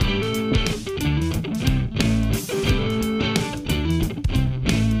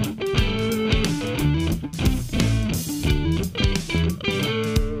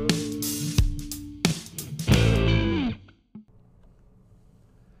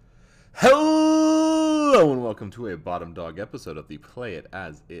Hello and welcome to a Bottom Dog episode of the Play It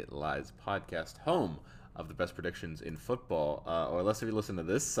As It Lies podcast, home of the best predictions in football. Or less if you listen to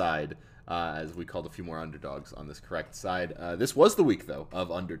this side, as we called a few more underdogs on this correct side. This was the week, though,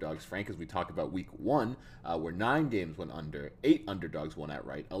 of underdogs, Frank, as we talk about week one, where 9 games went under, 8 underdogs won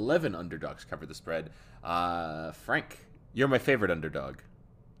outright, 11 underdogs covered the spread. Frank, you're my favorite underdog.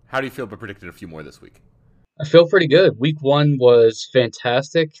 How do you feel about predicting a few more this week? I feel pretty good. Week one was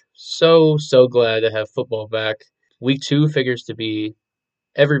fantastic. So glad to have football back. Week two figures to be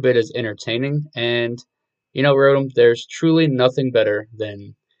every bit as entertaining. And, Rodham, there's truly nothing better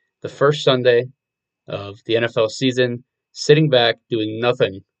than the first Sunday of the NFL season, sitting back, doing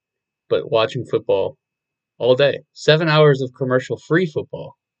nothing but watching football all day. 7 hours of commercial free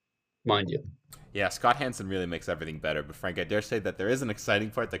football, mind you. Yeah, Scott Hansen really makes everything better. But Frank, I dare say that there is an exciting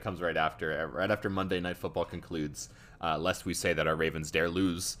part that comes right after Monday Night Football concludes. Lest we say that our Ravens dare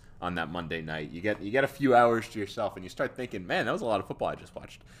lose on that Monday night, you get a few hours to yourself, and you start thinking, man, that was a lot of football I just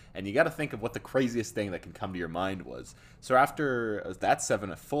watched. And you got to think of what the craziest thing that can come to your mind was. So after that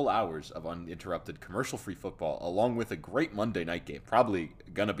 7 full hours of uninterrupted commercial-free football, along with a great Monday night game, probably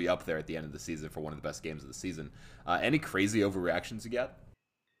gonna be up there at the end of the season for one of the best games of the season. Any crazy overreactions you got?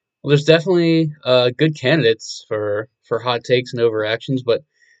 Well, there's definitely good candidates for hot takes and overactions, but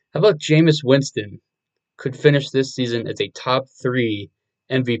how about Jameis Winston could finish this season as a top three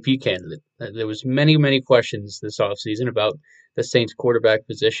MVP candidate? There was many questions this offseason about the Saints quarterback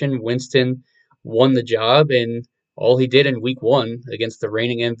position. Winston won the job, and all he did in week one against the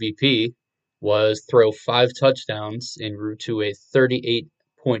reigning MVP was throw 5 touchdowns en route to a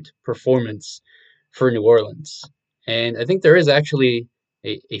 38-point performance for New Orleans. And I think there is actually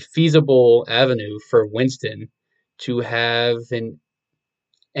a feasible avenue for Winston to have an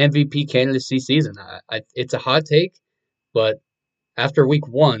MVP candidacy season. It's a hot take, but after week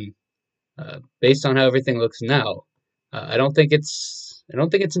one, based on how everything looks now, I don't think it's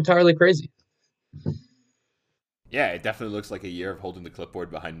entirely crazy. Yeah, it definitely looks like a year of holding the clipboard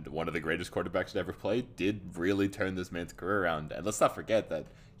behind one of the greatest quarterbacks to ever play did really turn this man's career around. And let's not forget that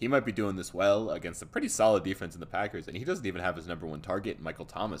he might be doing this well against a pretty solid defense in the Packers, and he doesn't even have his number one target, Michael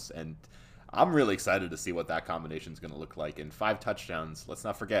Thomas. And I'm really excited to see what that combination is going to look like. And 5 touchdowns, let's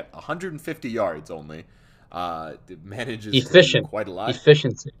not forget, 150 yards only. It manages to do Efficient, quite a lot.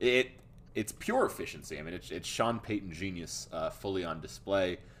 efficiency. It it's pure efficiency. I mean, it's Sean Payton genius fully on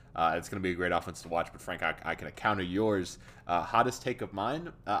display. It's going to be a great offense to watch. But Frank, I can counter yours. Hottest take of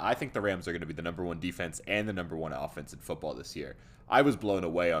mine. I think the Rams are going to be the number one defense and the number one offense in football this year. I was blown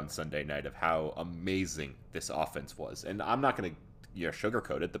away on Sunday night of how amazing this offense was, and I'm not going to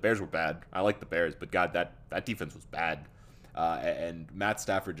sugarcoat it. The Bears were bad. I like the Bears, but God, that defense was bad. And Matt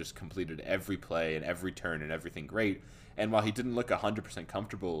Stafford just completed every play and every turn and everything great. And while he didn't look 100%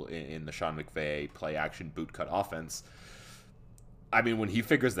 comfortable in the Sean McVay play action boot cut offense, I mean, when he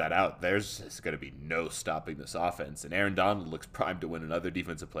figures that out, there's just going to be no stopping this offense. And Aaron Donald looks primed to win another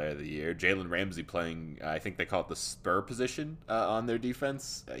Defensive Player of the Year. Jalen Ramsey playing, I think they call it the spur position on their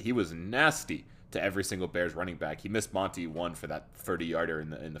defense. He was nasty to every single Bears running back. He missed Monty one for that 30-yarder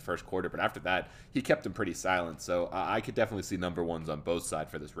in the first quarter, but after that, he kept him pretty silent. So I could definitely see number ones on both sides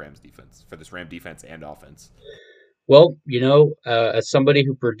for this Ram defense and offense. Well, as somebody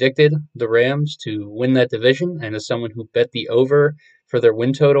who predicted the Rams to win that division, and as someone who bet the over for their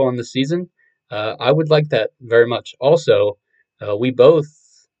win total on the season, I would like that very much. Also, we both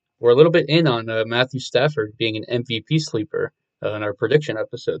were a little bit in on Matthew Stafford being an MVP sleeper in our prediction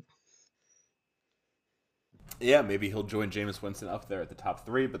episode. Yeah, maybe he'll join Jameis Winston up there at the top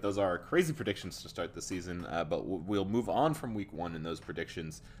three, but those are crazy predictions to start the season. But we'll move on from week one in those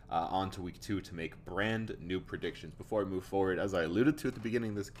predictions on to week two to make brand new predictions. Before I move forward, as I alluded to at the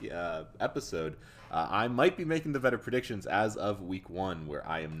beginning of this episode, I might be making the better predictions as of week one, where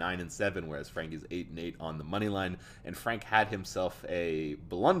I am 9-7, whereas Frank is 8-8 on the money line, and Frank had himself a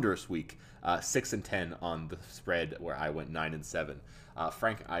blunderous week, 6-10 on the spread, where I went 9-7.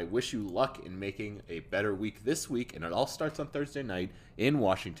 Frank, I wish you luck in making a better week this week, and it all starts on Thursday night in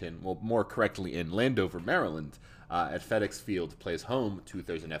Washington, well, more correctly in Landover, Maryland, at FedEx Field. Plays home to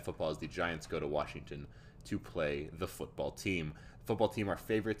Thursday Night Football as the Giants go to Washington to play the football team. Football team are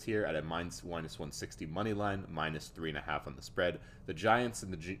favorites here at a minus 160 money line, minus 3.5 on the spread. The Giants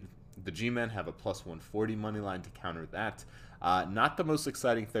and the G-Men have a plus 140 money line to counter that. Not the most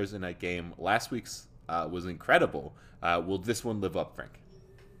exciting Thursday night game. Last week's was incredible. Will this one live up, Frank?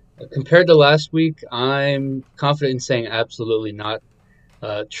 Compared to last week, I'm confident in saying absolutely not.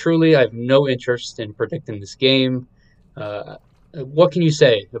 Truly, I have no interest in predicting this game. What can you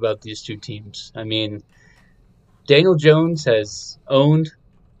say about these two teams? I mean, Daniel Jones has owned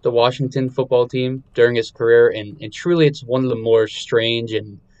the Washington football team during his career, and truly it's one of the more strange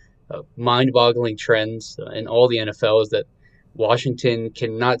and mind-boggling trends in all the NFL is that Washington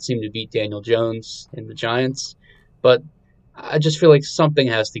cannot seem to beat Daniel Jones and the Giants, but I just feel like something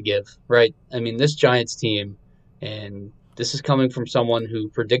has to give, right? I mean, this Giants team, and this is coming from someone who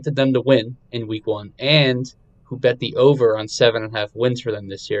predicted them to win in week one and who bet the over on 7.5 wins for them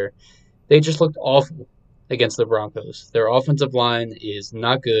this year. They just looked awful against the Broncos. Their offensive line is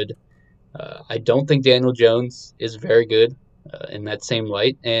not good. I don't think Daniel Jones is very good in that same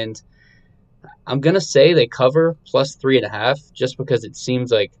light. And I'm going to say they cover plus 3.5 just because it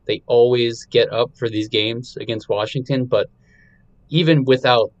seems like they always get up for these games against Washington. But even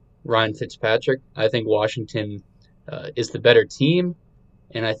without Ryan Fitzpatrick, I think Washington is the better team.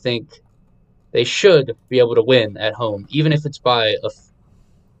 And I think they should be able to win at home, even if it's by a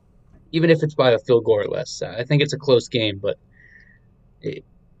field goal or less. I think it's a close game, but it,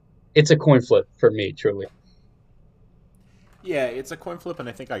 it's a coin flip for me, truly. Yeah, it's a coin flip, and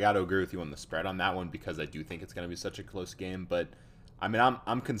I think I got to agree with you on the spread on that one because I do think it's going to be such a close game. But I mean,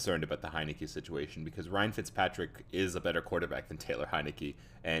 I'm concerned about the Heineke situation because Ryan Fitzpatrick is a better quarterback than Taylor Heineke,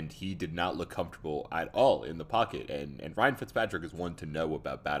 and he did not look comfortable at all in the pocket. And Ryan Fitzpatrick is one to know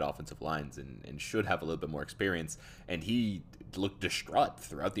about bad offensive lines and should have a little bit more experience. And he looked distraught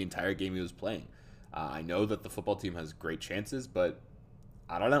throughout the entire game he was playing. I know that the football team has great chances, but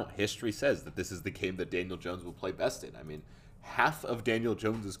I don't know. History says that this is the game that Daniel Jones will play best in. I mean, half of Daniel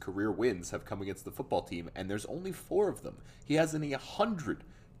Jones's career wins have come against the football team, and there's only four of them. He has an 100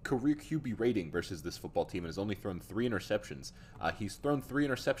 career QB rating versus this football team and has only thrown 3 interceptions. He's thrown 3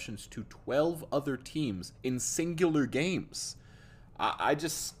 interceptions to 12 other teams in singular games. I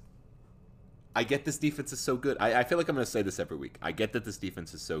just. I get this defense is so good. I feel like I'm going to say this every week. I get that this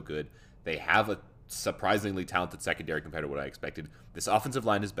defense is so good. They have a surprisingly talented secondary compared to what I expected. This offensive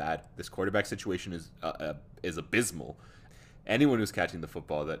line is bad. This quarterback situation is abysmal. Anyone who's catching the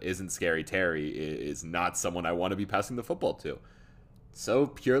football that isn't Scary Terry is not someone I want to be passing the football to. So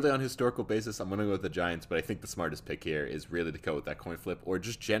purely on historical basis, I'm going to go with the Giants, but I think the smartest pick here is really to go with that coin flip or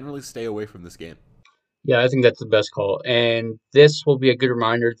just generally stay away from this game. Yeah, I think that's the best call. And this will be a good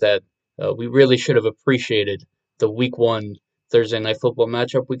reminder that we really should have appreciated the week one Thursday night football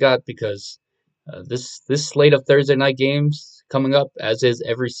matchup we got because this slate of Thursday night games coming up, as is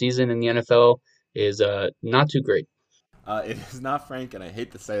every season in the NFL, is not too great. It is not Frank, and I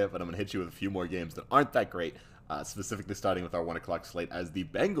hate to say it, but I'm going to hit you with a few more games that aren't that great. Specifically, starting with our 1 o'clock slate as the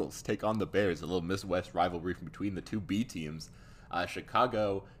Bengals take on the Bears, a little Midwest rivalry between the two B teams.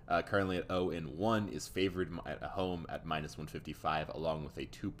 Chicago, currently at 0-1, is favored at home at minus 155, along with a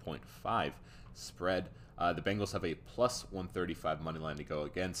 2.5 spread. The Bengals have a plus 135 money line to go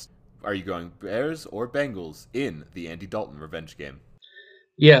against. Are you going Bears or Bengals in the Andy Dalton revenge game?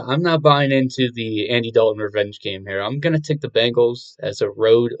 Yeah, I'm not buying into the Andy Dalton revenge game here. I'm going to take the Bengals as a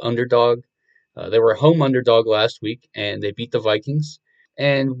road underdog. They were a home underdog last week, and they beat the Vikings.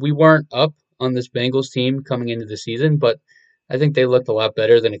 And we weren't up on this Bengals team coming into the season, but I think they looked a lot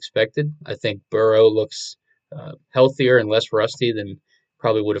better than expected. I think Burrow looks healthier and less rusty than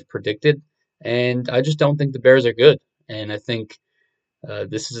probably would have predicted. And I just don't think the Bears are good. And I think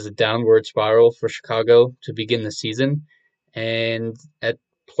this is a downward spiral for Chicago to begin the season. And at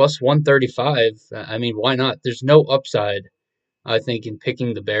plus 135, I mean, why not? There's no upside, I think, in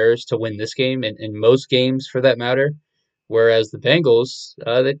picking the Bears to win this game and in most games for that matter. Whereas the Bengals,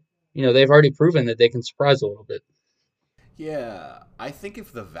 they've already proven that they can surprise a little bit. Yeah, I think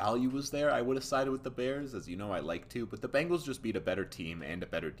if the value was there, I would have sided with the Bears, as you know I like to. But the Bengals just beat a better team and a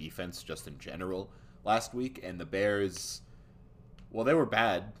better defense just in general last week, and the Bears, well, they were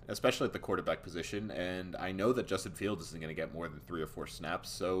bad, especially at the quarterback position. And I know that Justin Fields isn't going to get more than 3 or 4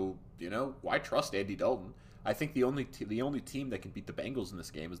 snaps, so why trust Andy Dalton? I think the only team that can beat the Bengals in this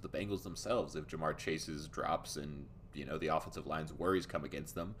game is the Bengals themselves. If Jamar Chase's drops and the offensive line's worries come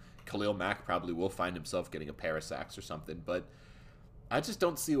against them, Khalil Mack probably will find himself getting a pair of sacks or something. But I just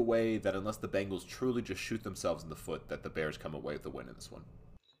don't see a way that unless the Bengals truly just shoot themselves in the foot, that the Bears come away with the win in this one.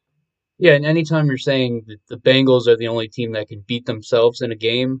 Yeah, and anytime you're saying that the Bengals are the only team that can beat themselves in a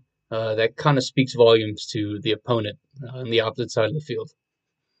game, that kind of speaks volumes to the opponent on the opposite side of the field.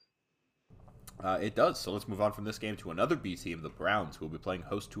 It does. So let's move on from this game to another B team, the Browns, who will be playing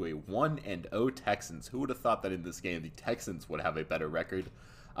host to a 1-0 Texans. Who would have thought that in this game the Texans would have a better record?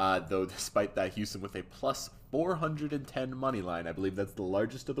 Though despite that, Houston with a plus 410 money line, I believe that's the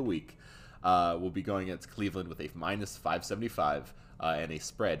largest of the week, will be going against Cleveland with a minus 575 and a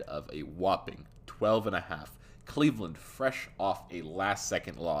spread of a whopping 12.5. Cleveland fresh off a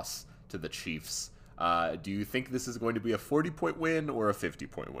last-second loss to the Chiefs. Do you think this is going to be a 40-point win or a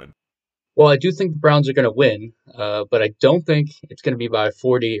 50-point win? Well, I do think the Browns are going to win, but I don't think it's going to be by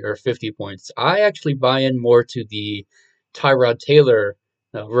 40 or 50 points. I actually buy in more to the Tyrod Taylor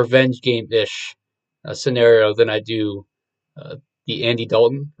revenge game-ish scenario than I do uh, the Andy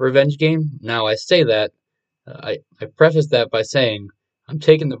Dalton revenge game. Now, I say that, I preface that by saying I'm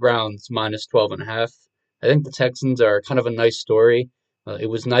taking the Browns minus 12 and a half. I think the Texans are kind of a nice story. It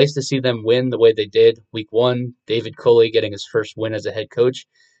was nice to see them win the way they did week one. David Culley getting his first win as a head coach.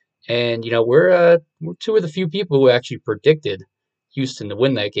 And we're two of the few people who actually predicted Houston to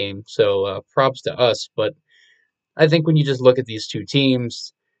win that game. So props to us. But I think when you just look at these two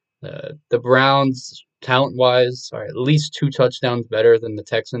teams, the Browns, talent wise, are at least 2 touchdowns better than the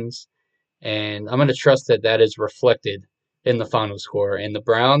Texans. And I'm going to trust that that is reflected in the final score. And the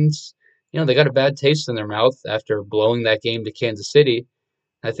Browns, they got a bad taste in their mouth after blowing that game to Kansas City.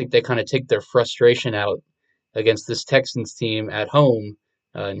 I think they kind of take their frustration out against this Texans team at home,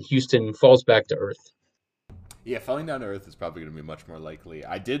 and Houston falls back to earth. Yeah, falling down to earth is probably going to be much more likely.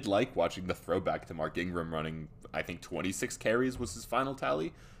 I did like watching the throwback to Mark Ingram running, I think 26 carries was his final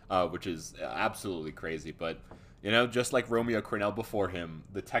tally, which is absolutely crazy. But, just like Romeo Crennel before him,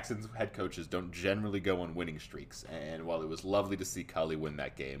 the Texans head coaches don't generally go on winning streaks. And while it was lovely to see Cully win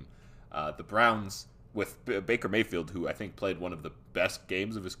that game, the Browns, with Baker Mayfield, who I think played one of the best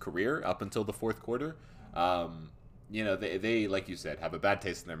games of his career up until the fourth quarter, they, like you said, have a bad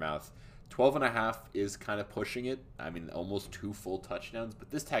taste in their mouth. 12 and a half is kind of pushing it. I mean, almost 2 full touchdowns, but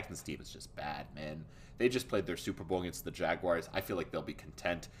this Texans team is just bad, man. They just played their Super Bowl against the Jaguars. I feel like they'll be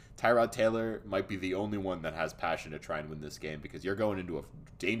content. Tyrod Taylor might be the only one that has passion to try and win this game because you're going into a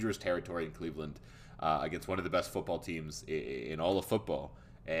dangerous territory in Cleveland against one of the best football teams in all of football.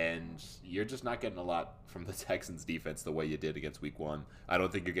 And you're just not getting a lot from the Texans defense the way you did against week one. I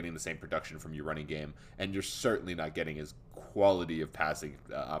don't think you're getting the same production from your running game, and you're certainly not getting as quality of passing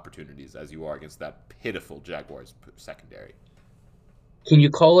opportunities as you are against that pitiful Jaguars secondary. Can you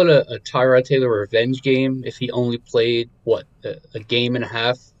call it a Tyrod Taylor revenge game if he only played what a game and a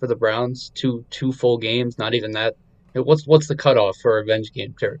half for the Browns, two full games, not even that? What's the cutoff for revenge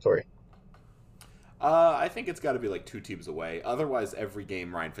game territory? I think it's got to be like 2 teams away. Otherwise, every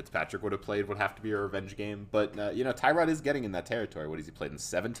game Ryan Fitzpatrick would have played would have to be a revenge game. But Tyrod is getting in that territory. What has he played in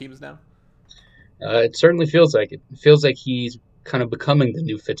 7 teams now? It certainly feels like it. It feels like he's kind of becoming the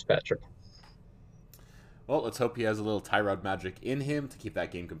new Fitzpatrick. Well, let's hope he has a little Tyrod magic in him to keep that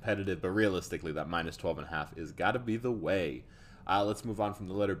game competitive. But realistically, that minus 12 and a half is got to be the way. Let's move on from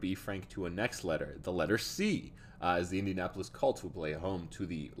the letter B, Frank, to a next letter, the letter C. As the Indianapolis Colts will play home to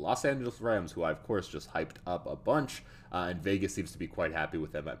the Los Angeles Rams, who I, of course, just hyped up a bunch. And Vegas seems to be quite happy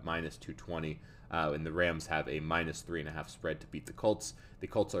with them at minus 220. And the Rams have a minus 3.5 spread to beat the Colts. The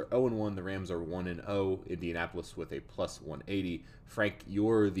Colts are 0-1. The Rams are 1-0. Indianapolis with a plus 180. Frank,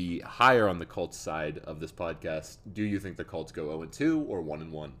 you're the higher on the Colts side of this podcast. Do you think the Colts go 0-2 or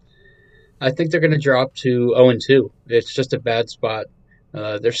 1-1? I think they're going to drop to 0-2. It's just a bad spot.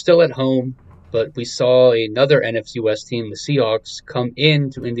 They're still at home, but we saw another NFC West team, the Seahawks, come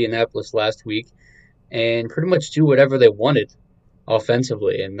into Indianapolis last week and pretty much do whatever they wanted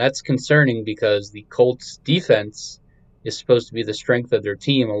offensively. And that's concerning because the Colts defense is supposed to be the strength of their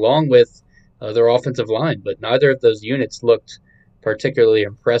team along with their offensive line, but neither of those units looked particularly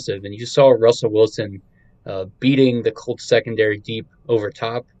impressive. And you saw Russell Wilson beating the Colts secondary deep over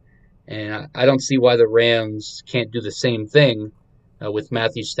top. And I don't see why the Rams can't do the same thing with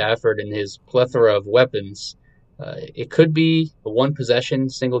Matthew Stafford and his plethora of weapons. It could be a one possession,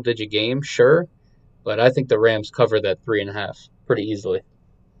 single digit game, sure, but I think the Rams cover that 3.5 pretty easily.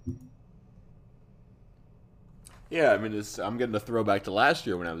 Yeah, I mean, I'm getting a throwback to last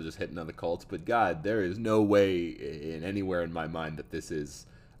year when I was just hitting on the Colts, but God, there is no way in anywhere in my mind that this is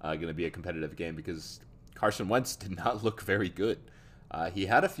going to be a competitive game because Carson Wentz did not look very good. He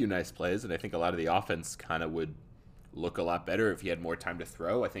had a few nice plays, and I think a lot of the offense kind of would look a lot better if he had more time to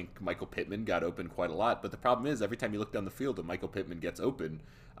throw. I think Michael Pittman got open quite a lot, but the problem is every time you look down the field and Michael Pittman gets open,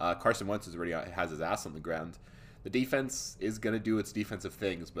 Carson Wentz has his ass on the ground. The defense is going to do its defensive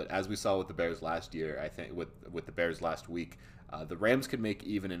things, but as we saw with the Bears last year, I think with the Bears last week, the Rams could make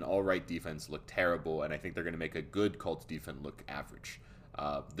even an all-right defense look terrible, and I think they're going to make a good Colts defense look average.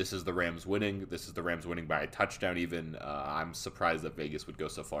 This is the Rams winning. This is the Rams winning by a touchdown even. I'm surprised that Vegas would go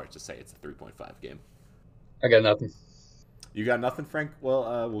so far as to say it's a 3.5 game. I got nothing. You got nothing, Frank?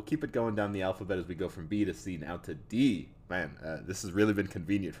 Well, we'll keep it going down the alphabet as we go from B to C now to D. Man, this has really been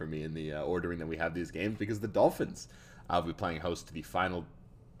convenient for me in the ordering that we have these games because the Dolphins will be playing host to the final.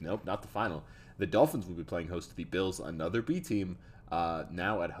 Nope, not the final. The Dolphins will be playing host to the Bills, another B team.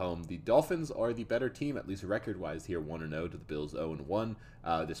 Now at home, the Dolphins are the better team, at least record-wise here, 1-0 to the Bills 0-1.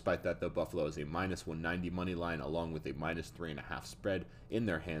 Despite that, though, Buffalo is a minus 190 money line along with a minus 3.5 spread in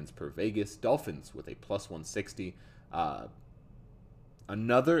their hands per Vegas. Dolphins with a plus 160.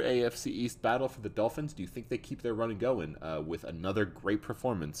 Another AFC East battle for the Dolphins. Do you think they keep their run going with another great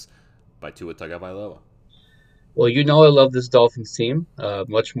performance by Tua Tagovailoa? Well, you know I love this Dolphins team,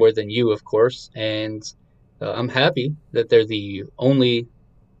 much more than you, of course, and I'm happy that they're the only.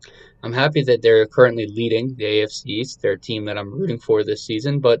 I'm happy that they're currently leading the AFC East. They're a team that I'm rooting for this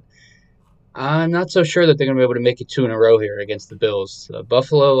season, but I'm not so sure that they're going to be able to make it two in a row here against the Bills.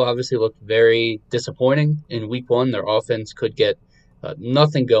 Buffalo obviously looked very disappointing in Week 1. Their offense could get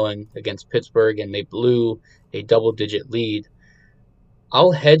nothing going against Pittsburgh, and they blew a double-digit lead.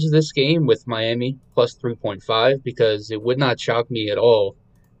 I'll hedge this game with Miami plus 3.5 because it would not shock me at all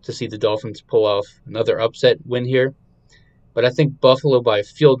to see the Dolphins pull off another upset win here. But I think Buffalo by a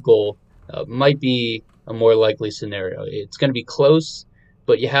field goal might be a more likely scenario. It's going to be close,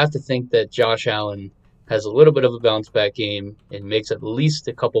 but you have to think that Josh Allen has a little bit of a bounce back game and makes at least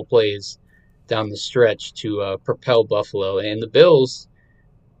a couple plays down the stretch to propel Buffalo. And the Bills,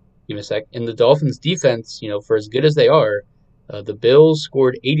 give me a sec, and the Dolphins defense, for as good as they are, the Bills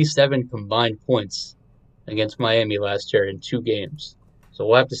scored 87 combined points against Miami last year in 2 games. So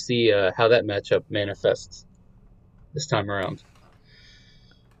we'll have to see how that matchup manifests this time around.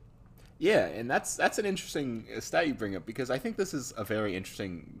 Yeah, and that's an interesting stat you bring up because I think this is a very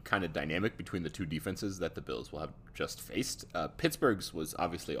interesting kind of dynamic between the two defenses that the Bills will have just faced. Pittsburgh's was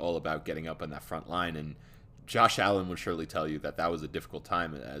obviously all about getting up on that front line, and Josh Allen would surely tell you that that was a difficult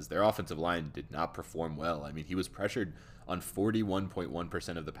time as their offensive line did not perform well. I mean, he was pressured on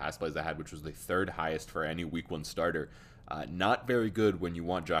 41.1% of the pass plays they had, which was the third highest for any Week 1 starter. Not very good when you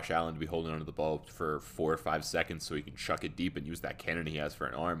want Josh Allen to be holding onto the ball for 4 or 5 seconds so he can chuck it deep and use that cannon he has for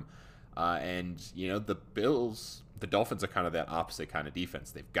an arm. The Bills, the Dolphins are kind of that opposite kind of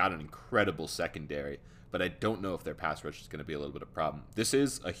defense. They've got an incredible secondary, but I don't know if their pass rush is going to be a little bit of a problem. This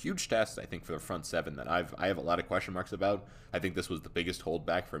is a huge test, I think, for the front seven that I have a lot of question marks about. I think this was the biggest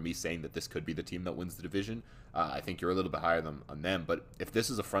holdback for me saying that this could be the team that wins the division. I think you're a little bit higher on them, but if this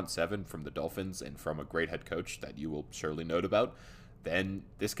is a front seven from the Dolphins and from a great head coach that you will surely note about, then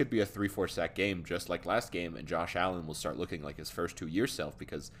this could be a 3-4 sack game just like last game, and Josh Allen will start looking like his first 2-year self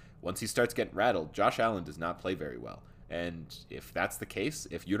because once he starts getting rattled, Josh Allen does not play very well. And if that's the case,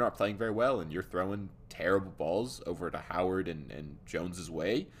 if you're not playing very well and you're throwing terrible balls over to Howard and Jones's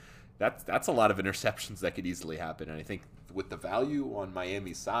way, that's a lot of interceptions that could easily happen. And I think with the value on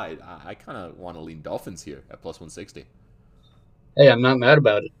Miami's side, I kind of want to lean Dolphins here at plus 160. Hey, I'm not mad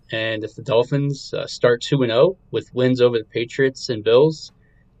about it. And if the Dolphins start 2-0 with wins over the Patriots and Bills,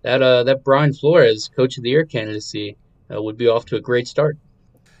 that Brian Flores Coach of the Year candidacy would be off to a great start.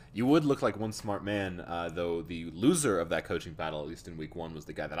 You would look like one smart man, though the loser of that coaching battle, at least in Week 1, was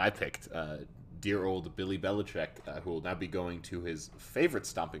the guy that I picked, dear old Billy Belichick, who will now be going to his favorite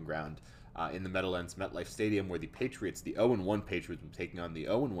stomping ground in the Meadowlands MetLife Stadium, where the Patriots, the 0-1 Patriots, will be taking on the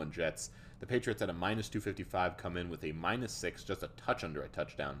 0-1 Jets. The Patriots at a minus 255 come in with a minus 6, just a touch under a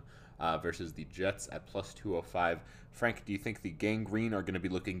touchdown, versus the Jets at plus 205. Frank, do you think the Gang Green are going to be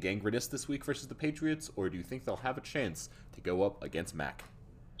looking gangrenous this week versus the Patriots, or do you think they'll have a chance to go up against Mac?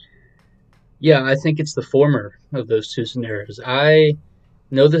 Yeah, I think it's the former of those two scenarios. I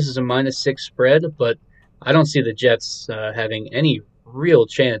know this is a -6 spread, but I don't see the Jets having any real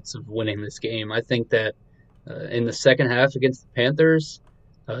chance of winning this game. I think that in the second half against the Panthers,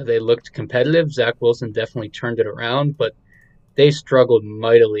 they looked competitive. Zach Wilson definitely turned it around, but they struggled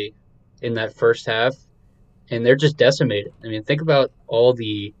mightily in that first half, and they're just decimated. I mean, think about all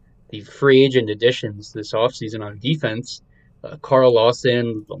the free agent additions this offseason on defense. Carl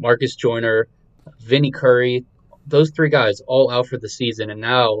Lawson, Marcus Joyner, Vinny Curry, those three guys all out for the season. And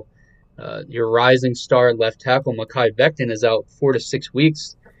now your rising star left tackle, Mekhi Becton, is out 4 to 6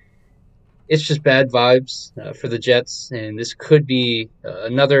 weeks. It's just bad vibes for the Jets, and this could be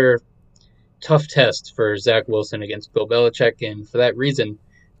another tough test for Zach Wilson against Bill Belichick. And for that reason,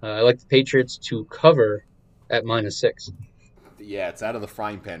 I like the Patriots to cover at -6. Yeah, it's out of the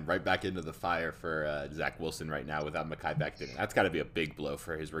frying pan right back into the fire for Zach Wilson right now without Mekhi Becton. That's got to be a big blow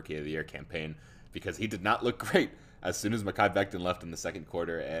for his Rookie of the Year campaign because he did not look great as soon as Mekhi Becton left in the second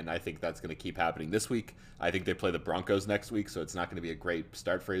quarter, and I think that's going to keep happening this week. I think they play the Broncos next week, so it's not going to be a great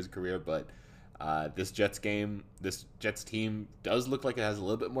start for his career, but this Jets team does look like it has a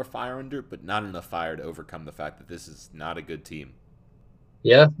little bit more fire under it, but not enough fire to overcome the fact that this is not a good team.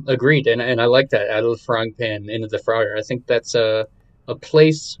 Yeah, agreed. And I like that out of the frying pan into the fryer. I think that's a a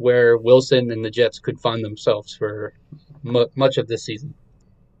place where Wilson and the Jets could find themselves for much of this season.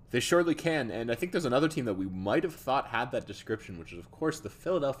 They surely can, and I think there's another team that we might have thought had that description, which is of course the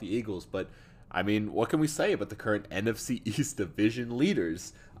Philadelphia Eagles. But I mean, what can we say about the current NFC East division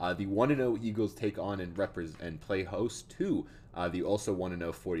leaders? The 1-0 Eagles take on and play host to the also 1-0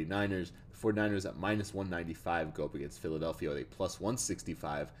 49ers. The 49ers at minus 195 go up against Philadelphia with a plus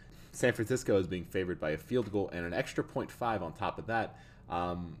 165. San Francisco is being favored by a field goal and an extra .5 on top of that.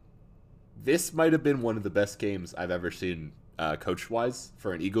 This might have been one of the best games I've ever seen coach-wise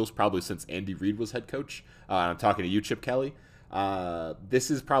for an Eagles, probably since Andy Reid was head coach. I'm talking to you, Chip Kelly. This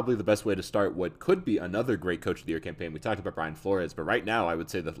is probably the best way to start what could be another great Coach of the Year campaign. We talked about Brian Flores, but right now I would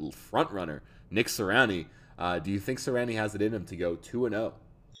say the front runner, Nick Sirianni. Do you think Sirianni has it in him to go 2-0?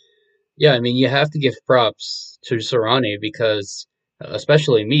 Yeah, I mean, you have to give props to Sirianni because,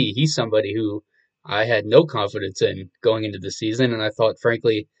 especially me, he's somebody who I had no confidence in going into the season, and I thought,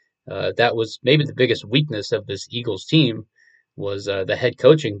 frankly, that was maybe the biggest weakness of this Eagles team was the head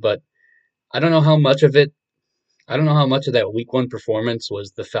coaching. But I don't know how much of it. I don't know how much of that Week 1 performance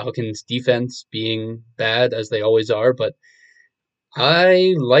was the Falcons' defense being bad as they always are, but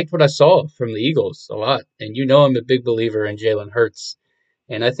I liked what I saw from the Eagles a lot. And you know I'm a big believer in Jalen Hurts.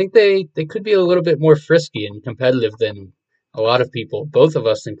 And I think they could be a little bit more frisky and competitive than a lot of people, both of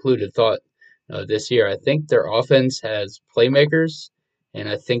us included, thought this year. I think their offense has playmakers, and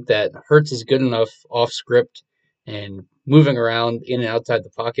I think that Hurts is good enough off script and moving around in and outside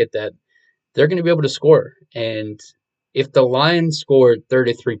the pocket that they're going to be able to score. And if the Lions scored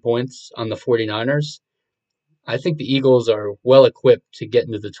 33 points on the 49ers, I think the Eagles are well equipped to get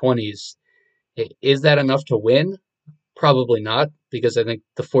into the 20s. Is that enough to win? Probably not, because I think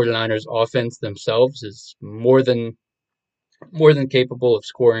the 49ers offense themselves is more than capable of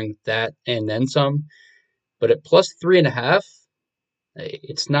scoring that and then some. But at plus 3.5,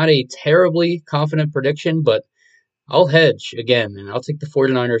 it's not a terribly confident prediction, but I'll hedge again and I'll take the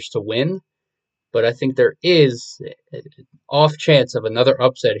 49ers to win. But I think there is an off chance of another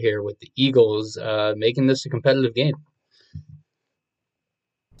upset here with the Eagles making this a competitive game.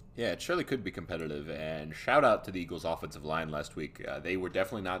 Yeah, it surely could be competitive. And shout out to the Eagles' offensive line last week. They were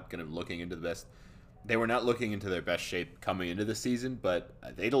definitely not going to looking into the best. They were not looking into their best shape coming into the season, but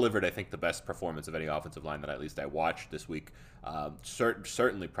they delivered, I think, the best performance of any offensive line that at least I watched this week.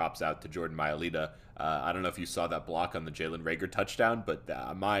 Certainly props out to Jordan Mailata. I don't know if you saw that block on the Jalen Rager touchdown, but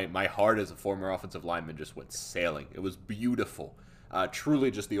my heart as a former offensive lineman just went sailing. It was beautiful. Truly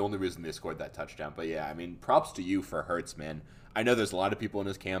just the only reason they scored that touchdown. But yeah, I mean, props to you for Hurts, man. I know there's a lot of people in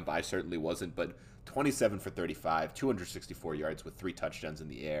his camp. I certainly wasn't, but 27 for 35, 264 yards with 3 touchdowns in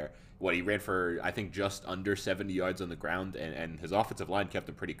the air. What, he ran for, I think, just under 70 yards on the ground, and his offensive line kept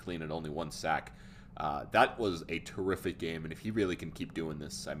him pretty clean at only 1 sack. That was a terrific game, and if he really can keep doing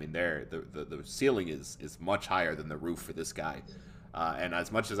this, I mean, the ceiling is much higher than the roof for this guy. And as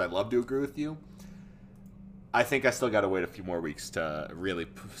much as I love to agree with you, I think I still got to wait a few more weeks to really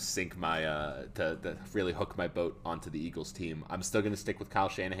sink my to really hook my boat onto the Eagles team. I'm still going to stick with Kyle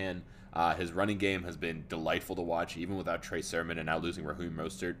Shanahan. His running game has been delightful to watch, even without Trey Sermon and now losing Raheem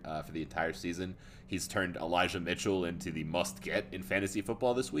Mostert for the entire season. He's turned Elijah Mitchell into the must-get in fantasy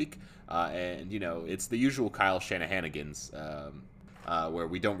football this week, and you know it's the usual Kyle Shanahanigans. Where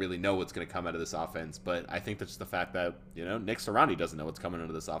we don't really know what's going to come out of this offense. But I think that's the fact that, you know, Nick Sirianni doesn't know what's coming out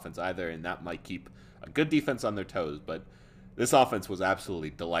of this offense either, and that might keep a good defense on their toes. But this offense was absolutely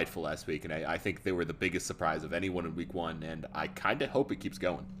delightful last week, and I think they were the biggest surprise of anyone in week 1, and I kind of hope it keeps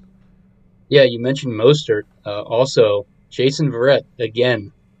going. Yeah, you mentioned Mostert. Also, Jason Verrett,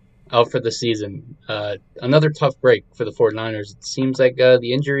 again, out for the season. Another tough break for the 49ers. It seems like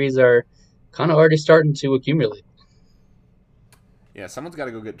the injuries are kind of already starting to accumulate. Yeah, someone's got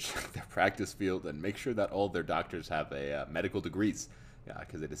to go check their practice field and make sure that all their doctors have a medical degrees,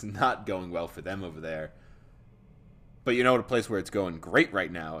 because it is not going well for them over there. But you know, a place where it's going great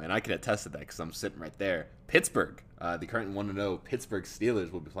right now, and I can attest to that because I'm sitting right there. Pittsburgh, the current 1-0 Pittsburgh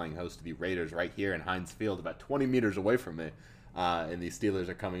Steelers will be playing host to the Raiders right here in Heinz Field, about 20 meters away from me. And the Steelers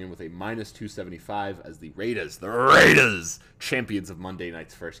are coming in with a minus 275 as the Raiders, champions of Monday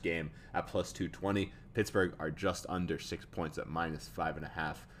night's first game at plus 220. Pittsburgh are just under 6 points at minus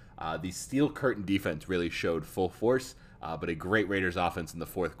 5.5. The Steel Curtain defense really showed full force, but a great Raiders offense in the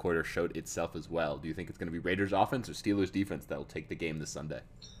fourth quarter showed itself as well. Do you think it's going to be Raiders offense or Steelers defense that will take the game this Sunday?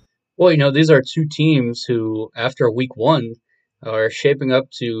 Well, these are two teams who, after week 1, are shaping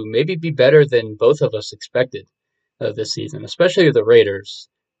up to maybe be better than both of us expected this season, especially the Raiders.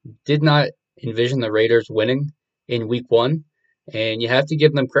 Did not envision the Raiders winning in week 1, and you have to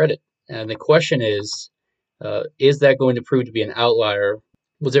give them credit. And the question is, Is that going to prove to be an outlier?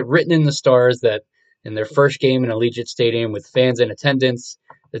 Was it written in the stars that in their first game in Allegiant Stadium with fans in attendance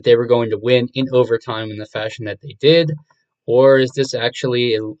that they were going to win in overtime in the fashion that they did? Or is this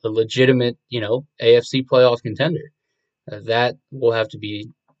actually a legitimate, AFC playoff contender? That will have to be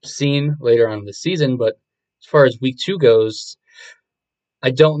seen later on in the season. But as far as week 2 goes, I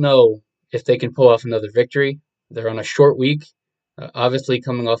don't know if they can pull off another victory. They're on a short week, obviously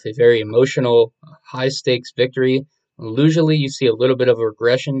coming off a very emotional, high stakes victory. Usually, you see a little bit of a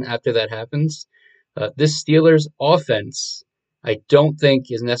regression after that happens. This Steelers offense, I don't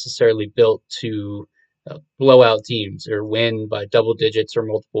think, is necessarily built to blow out teams or win by double digits or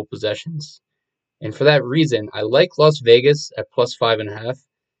multiple possessions. And for that reason, I like Las Vegas at plus 5.5.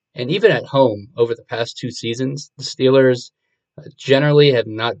 And even at home over the past 2 seasons, the Steelers generally have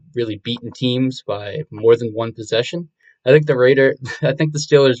not really beaten teams by more than one possession. I think the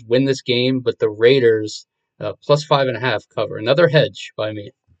Steelers win this game, but the Raiders plus 5.5 cover. Another hedge by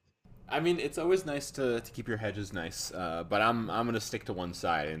me. I mean, it's always nice to keep your hedges nice, but I'm gonna stick to one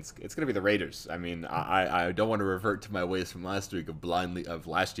side, and it's gonna be the Raiders. I mean, I don't want to revert to my ways from last week of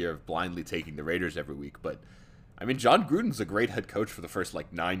last year of blindly taking the Raiders every week, but I mean, John Gruden's a great head coach for the first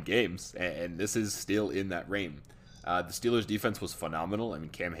like 9 games, and this is still in that reign. The Steelers' defense was phenomenal. I mean,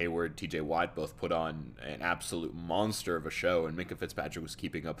 Cam Hayward, T.J. Watt both put on an absolute monster of a show, and Minka Fitzpatrick was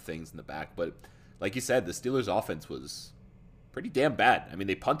keeping up things in the back. But like you said, the Steelers' offense was pretty damn bad. I mean,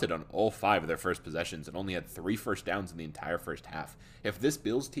 they punted on all 5 of their first possessions and only had 3 first downs in the entire first half. If this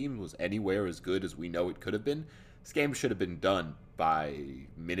Bills team was anywhere as good as we know it could have been, this game should have been done by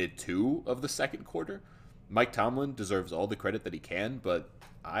minute 2 of the second quarter. Mike Tomlin deserves all the credit that he can, but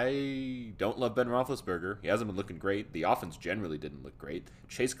I don't love Ben Roethlisberger. He hasn't been looking great. The offense generally didn't look great.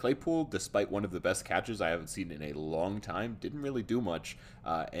 Chase Claypool, despite one of the best catches I haven't seen in a long time, didn't really do much.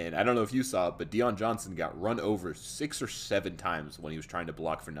 And I don't know if you saw it, but Deion Johnson got run over 6 or 7 times when he was trying to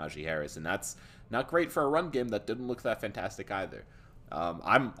block for Najee Harris, and that's not great for a run game that didn't look that fantastic either.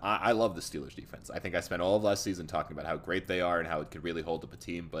 I love the Steelers defense. I think I spent all of last season talking about how great they are and how it could really hold up a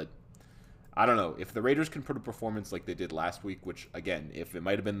team, but I don't know. If the Raiders can put a performance like they did last week, which, again, if it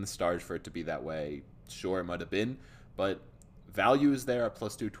might have been in the stars for it to be that way, sure, it might have been. But value is there at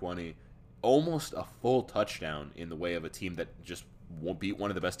plus 220. Almost a full touchdown in the way of a team that just won't beat one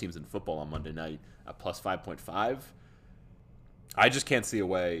of the best teams in football on Monday night at plus 5.5. I just can't see a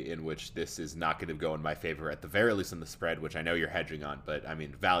way in which this is not going to go in my favor, at the very least in the spread, which I know you're hedging on. But, I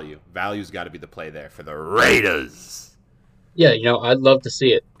mean, value. Value's got to be the play there for the Raiders. Yeah, I'd love to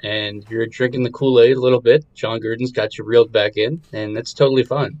see it. And you're drinking the Kool-Aid a little bit. John Gruden's got you reeled back in, and that's totally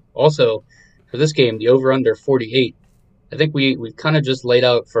fine. Also, for this game, the over-under 48. I think we kind of just laid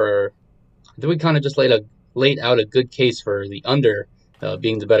out for. I think we kind of just laid out a good case for the under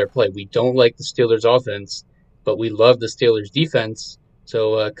being the better play. We don't like the Steelers' offense, but we love the Steelers' defense.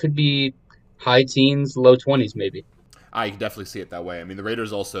 So could be high teens, low 20s maybe. I definitely see it that way. I mean, the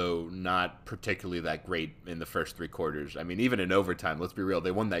Raiders also not particularly that great in the first 3 quarters. I mean, even in overtime, let's be real, they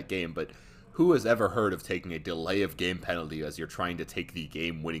won that game, but who has ever heard of taking a delay of game penalty as you're trying to take the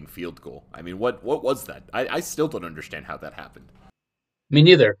game-winning field goal? I mean, what was that? I still don't understand how that happened. Me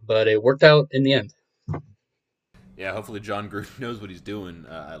neither, but it worked out in the end. Yeah, hopefully John Gruden knows what he's doing,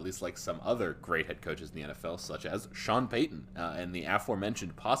 at least like some other great head coaches in the NFL, such as Sean Payton and the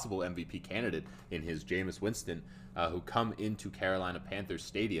aforementioned possible MVP candidate in his Jameis Winston, who come into Carolina Panthers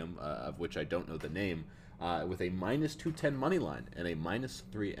Stadium, of which I don't know the name, with a minus 210 money line and a minus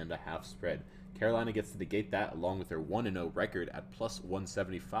 3.5 spread. Carolina gets to negate that along with their 1-0 record at plus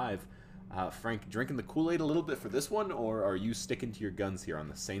 175. Frank, drinking the Kool-Aid a little bit for this one, or are you sticking to your guns here on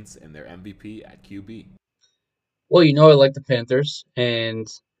the Saints and their MVP at QB? Well, I like the Panthers, and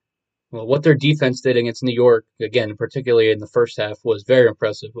well, what their defense did against New York, again, particularly in the first half, was very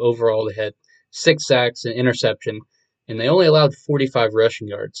impressive. Overall, they had 6 sacks and interception, and they only allowed 45 rushing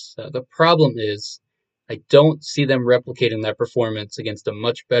yards. The problem is, I don't see them replicating that performance against a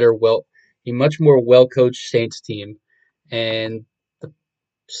much more well-coached Saints team. And the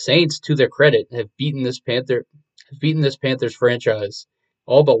Saints, to their credit, have beaten this Panthers franchise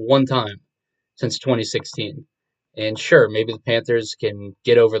all but one time since 2016. And sure, maybe the Panthers can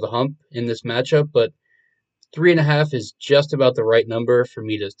get over the hump in this matchup, but 3.5 is just about the right number for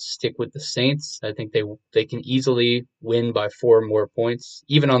me to stick with the Saints. I think they can easily win by 4 more points,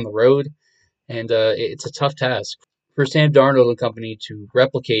 even on the road, and it's a tough task for Sam Darnold and company to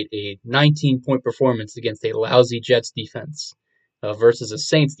replicate a 19-point performance against a lousy Jets defense versus a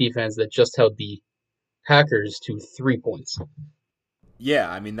Saints defense that just held the Packers to 3 points.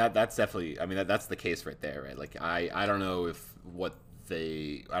 Yeah, I mean that's definitely. I mean that's the case right there, right? Like I don't know if what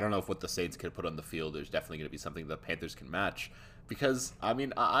I don't know if what the Saints could put on the field. There's definitely going to be something the Panthers can match. Because I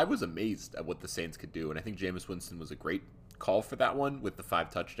mean, I was amazed at what the Saints could do, and I think Jameis Winston was a great call for that one with the 5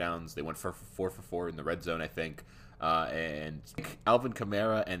 touchdowns. They went for 4 for 4 in the red zone, I think. And Alvin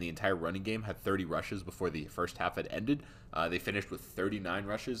Kamara and the entire running game had 30 rushes before the first half had ended. They finished with 39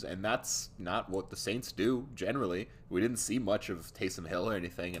 rushes, and that's not what the Saints do generally. We didn't see much of Taysom Hill or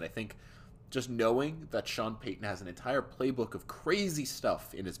anything, and I think just knowing that Sean Payton has an entire playbook of crazy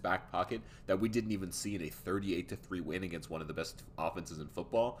stuff in his back pocket that we didn't even see in a 38-3 win against one of the best offenses in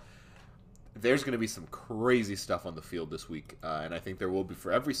football, there's going to be some crazy stuff on the field this week, and I think there will be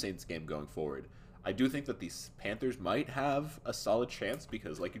for every Saints game going forward. I do think that these Panthers might have a solid chance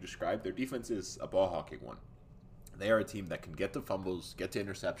because, like you described, their defense is a ball-hawking one. They are a team that can get to fumbles, get to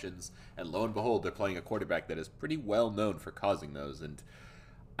interceptions, and lo and behold, they're playing a quarterback that is pretty well known for causing those. And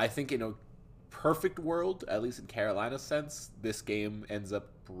I think in a perfect world, at least in Carolina's sense, this game ends up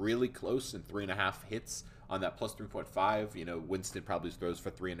really close and 3.5 hits on that plus 3.5. Winston probably throws for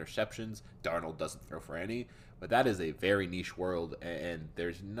 3 interceptions. Darnold doesn't throw for any. But that is a very niche world, and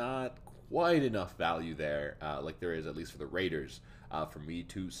there's not quite enough value there, like there is at least for the Raiders, for me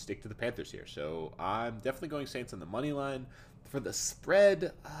to stick to the Panthers here. So I'm definitely going Saints on the money line. For the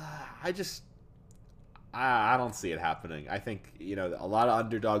spread, I don't see it happening. I think a lot of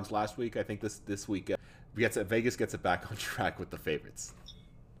underdogs last week. I think this week Vegas gets it back on track with the favorites.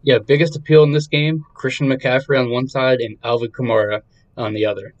 Yeah, biggest appeal in this game, Christian McCaffrey on one side and Alvin Kamara on the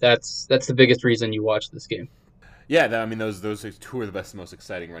other. That's the biggest reason you watch this game. Yeah, I mean those are two of the best, most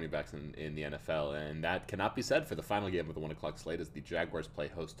exciting running backs in the NFL, and that cannot be said for the final game of the 1:00 slate as the Jaguars play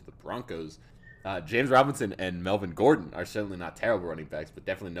host to the Broncos. James Robinson and Melvin Gordon are certainly not terrible running backs, but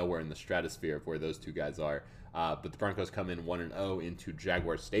definitely nowhere in the stratosphere of where those two guys are. But the Broncos come in 1-0 into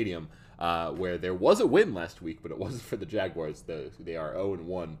Jaguars Stadium, where there was a win last week, but it wasn't for the Jaguars. They are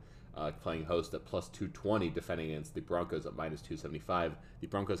 0-1. Playing host at plus 220, defending against the Broncos at minus 275. The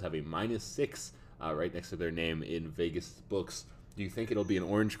Broncos have a -6 right next to their name in Vegas books. Do you think it'll be an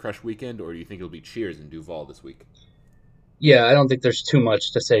Orange Crush weekend, or do you think it'll be cheers in Duval this week? Yeah, I don't think there's too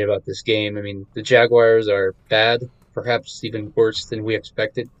much to say about this game. I mean, the Jaguars are bad, perhaps even worse than we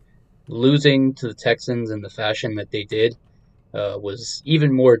expected. Losing to the Texans in the fashion that they did was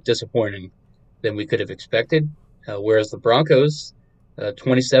even more disappointing than we could have expected. Whereas the Broncos,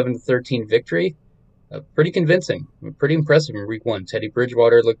 27-13 victory, pretty convincing, pretty impressive in week 1. Teddy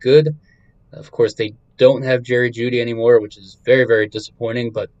Bridgewater looked good. Of course, they don't have Jerry Jeudy anymore, which is very, very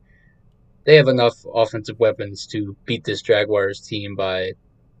disappointing, but they have enough offensive weapons to beat this Jaguars team by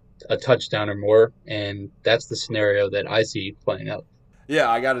a touchdown or more, and that's the scenario that I see playing out. Yeah,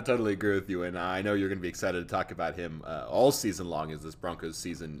 I got to totally agree with you, and I know you're going to be excited to talk about him all season long as this Broncos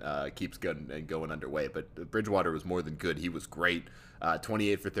season keeps going underway. But Bridgewater was more than good. He was great.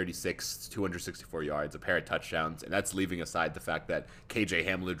 28 for 36, 264 yards, a pair of touchdowns, and that's leaving aside the fact that KJ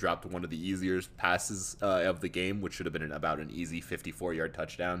Hamler dropped one of the easier passes of the game, which should have been about an easy 54-yard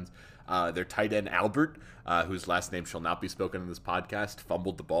touchdown. Their tight end, Albert, whose last name shall not be spoken in this podcast,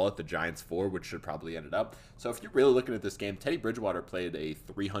 fumbled the ball at the Giants 4, which should probably ended up. So if you're really looking at this game, Teddy Bridgewater played a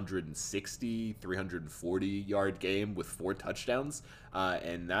 360, 340-yard game with 4 touchdowns,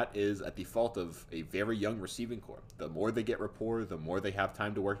 and that is at the fault of a very young receiving corps. The more they get rapport, the more they have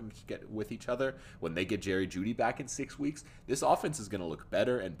time to work with each other. When they get Jerry Jeudy back in 6 weeks, this offense is going to look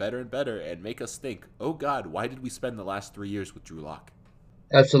better and better and better and make us think, oh God, why did we spend the last 3 years with Drew Lock?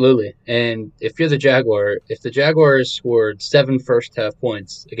 Absolutely. And if you're the Jaguars scored 7 first-half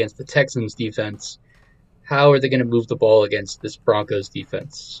points against the Texans defense, how are they going to move the ball against this Broncos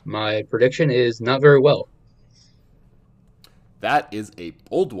defense? My prediction is not very well. That is a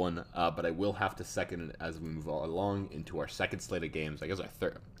bold one, but I will have to second it as we move along into our second slate of games. I guess our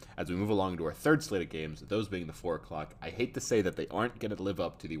third. As we move along to our third slate of games, those being the 4 o'clock. I hate to say that they aren't going to live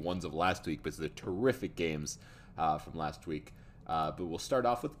up to the ones of last week, but they're terrific games from last week. But we'll start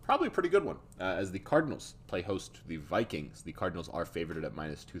off with probably a pretty good one as the Cardinals play host to the Vikings. The Cardinals are favored at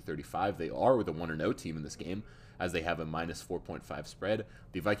minus 235. They are with a 1-0 team in this game as they have a minus 4.5 spread.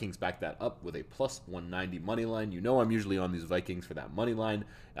 The Vikings back that up with a plus 190 money line. You know I'm usually on these Vikings for that money line.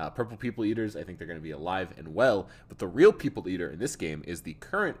 Purple People Eaters, I think they're going to be alive and well. But the real People Eater in this game is the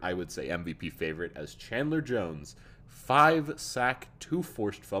current, I would say, MVP favorite as Chandler Jones. 5 sack, 2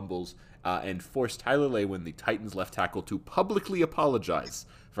 forced fumbles, and forced Tyler Lewin, the Titans left tackle, to publicly apologize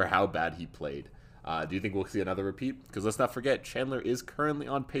for how bad he played. Do you think we'll see another repeat? Because let's not forget, Chandler is currently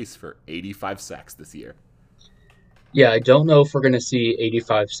on pace for 85 sacks this year. Yeah, I don't know if we're going to see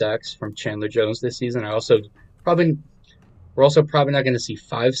 85 sacks from Chandler Jones this season. We're also probably not going to see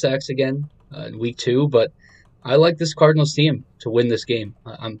 5 sacks again in week 2, but I like this Cardinals team to win this game.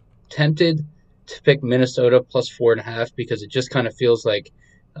 I'm tempted to pick Minnesota plus 4.5 because it just kind of feels like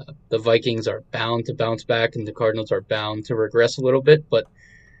the Vikings are bound to bounce back and the Cardinals are bound to regress a little bit, but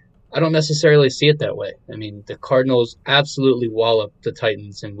I don't necessarily see it that way. I mean, the Cardinals absolutely walloped the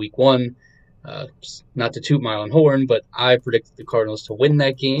Titans in week one. Not to toot my own horn, but I predicted the Cardinals to win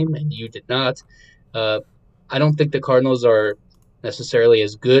that game, and you did not. Uh, I don't think the Cardinals are necessarily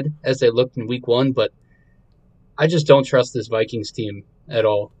as good as they looked in week one, but I just don't trust this Vikings team at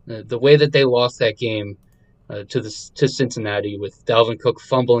all. The way that they lost that game to Cincinnati with Dalvin Cook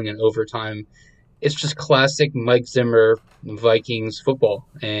fumbling in overtime, it's just classic Mike Zimmer Vikings football.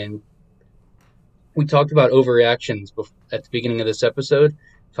 And we talked about overreactions at the beginning of this episode.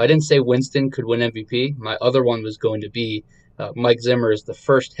 If I didn't say Winston could win MVP, my other one was going to be Mike Zimmer is the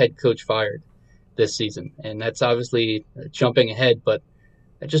first head coach fired this season. And that's obviously jumping ahead, but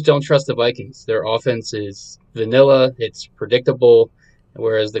I just don't trust the Vikings. Their offense is vanilla, it's predictable,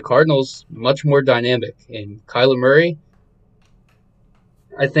 whereas the Cardinals, much more dynamic. And Kyler Murray,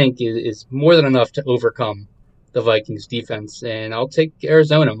 I think, is more than enough to overcome the Vikings defense. And I'll take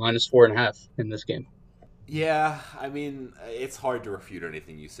Arizona minus 4.5 in this game. Yeah, I mean, it's hard to refute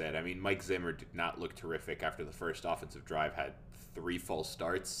anything you said. I mean, Mike Zimmer did not look terrific after the first offensive drive, had 3 false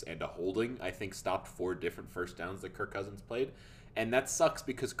starts and a holding. I think stopped 4 different first downs that Kirk Cousins played. And that sucks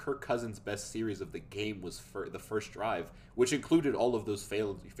because Kirk Cousins' best series of the game was for the first drive, which included all of those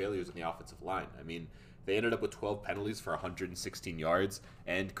failures in the offensive line. I mean, they ended up with 12 penalties for 116 yards,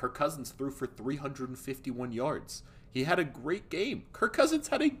 and Kirk Cousins threw for 351 yards. He had a great game. Kirk Cousins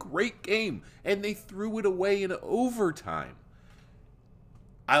had a great game, and they threw it away in overtime.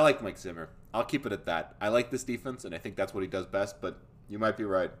 I like Mike Zimmer. I'll keep it at that. I like this defense, and I think that's what he does best, but you might be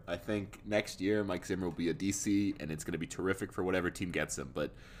right. I think next year Mike Zimmer will be a DC, and it's going to be terrific for whatever team gets him,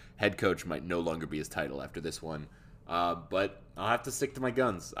 but head coach might no longer be his title after this one. But I'll have to stick to my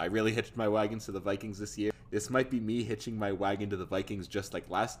guns. I really hitched my wagons to the Vikings this year. This might be me hitching my wagon to the Vikings just like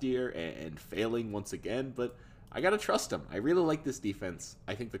last year and failing once again, but I got to trust them. I really like this defense.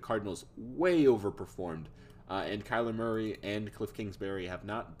 I think the Cardinals way overperformed. And Kyler Murray and Cliff Kingsbury have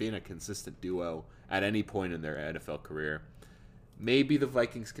not been a consistent duo at any point in their NFL career. Maybe the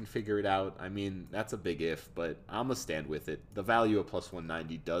Vikings can figure it out. I mean, that's a big if, but I'm going to stand with it. The value of plus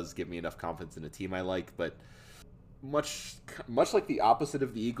 190 does give me enough confidence in a team I like, but much like the opposite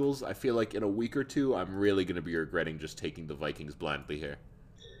of the Eagles, I feel like in a week or two, I'm really going to be regretting just taking the Vikings blindly here.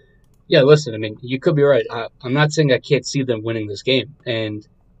 Yeah, listen, I mean, you could be right. I'm not saying I can't see them winning this game. And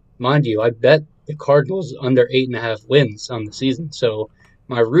mind you, I bet the Cardinals under 8.5 wins on the season. So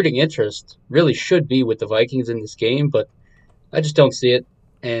my rooting interest really should be with the Vikings in this game, but I just don't see it.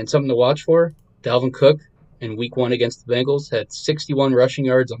 And something to watch for, Dalvin Cook in week one against the Bengals had 61 rushing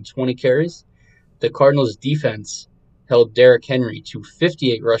yards on 20 carries. The Cardinals defense held Derrick Henry to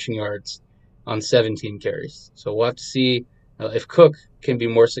 58 rushing yards on 17 carries. So we'll have to see if Cook can be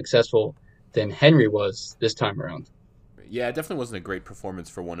more successful than Henry was this time around. Yeah, it definitely wasn't a great performance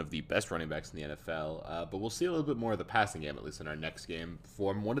for one of the best running backs in the NFL, but we'll see a little bit more of the passing game, at least in our next game,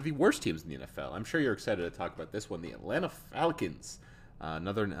 from one of the worst teams in the NFL. I'm sure you're excited to talk about this one, the Atlanta Falcons.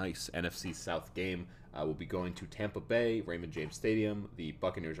 Another nice NFC South game. We'll be going to Tampa Bay, Raymond James Stadium. The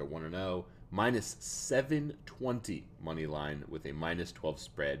Buccaneers are 1-0, minus 720 money line with a minus 12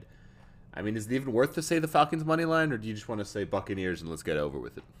 spread. I mean, is it even worth to say the Falcons money line, or do you just want to say Buccaneers and let's get over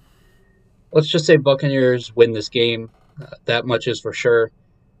with it? Let's just say Buccaneers win this game. That much is for sure.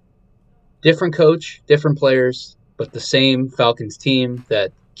 Different coach, different players, but the same Falcons team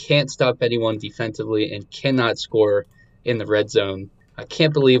that can't stop anyone defensively and cannot score in the red zone. I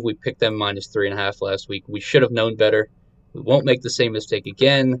can't believe we picked them minus 3.5 last week. We should have known better. We won't make the same mistake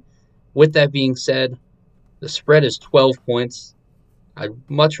again. With that being said, the spread is 12 points. I'd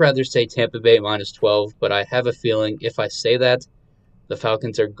much rather say Tampa Bay minus 12, but I have a feeling if I say that, the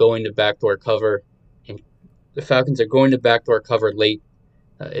Falcons are going to backdoor cover, and the Falcons are going to backdoor cover late,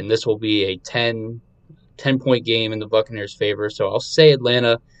 and this will be a 10-point game in the Buccaneers' favor. So I'll say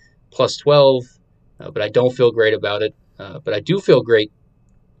Atlanta plus 12, but I don't feel great about it. But I do feel great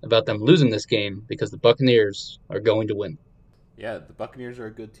about them losing this game because the Buccaneers are going to win. Yeah, the Buccaneers are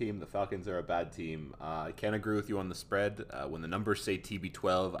a good team. The Falcons are a bad team. I can't agree with you on the spread. When the numbers say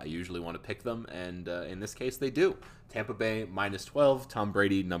TB12, I usually want to pick them, and in this case, they do. Tampa Bay minus 12, Tom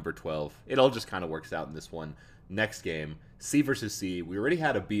Brady number 12. It all just kind of works out in this one. Next game, C versus C. We already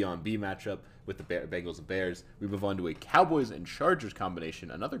had a B on B matchup with the Bengals and Bears. We move on to a Cowboys and Chargers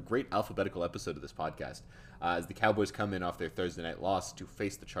combination. Another great alphabetical episode of this podcast. As the Cowboys come in off their Thursday night loss to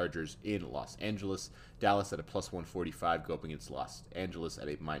face the Chargers in Los Angeles. Dallas at a plus 145 go up against Los Angeles at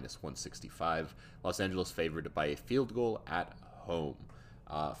a minus 165. Los Angeles favored by a field goal at home.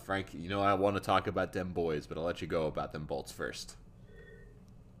 Frank, I want to talk about them boys, but I'll let you go about them Bolts first.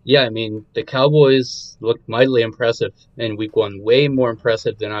 Yeah, I mean, the Cowboys looked mightily impressive in week one, way more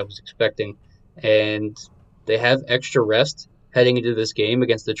impressive than I was expecting. And they have extra rest heading into this game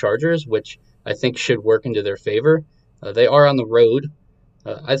against the Chargers, which I think should work into their favor. They are on the road.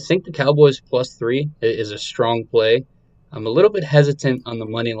 I think the Cowboys +3 is a strong play. I'm a little bit hesitant on the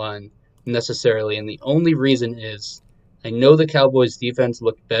money line necessarily, and the only reason is I know the Cowboys defense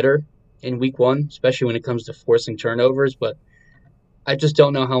looked better in week one, especially when it comes to forcing turnovers, but I just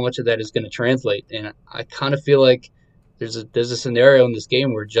don't know how much of that is going to translate. And I kind of feel like there's a scenario in this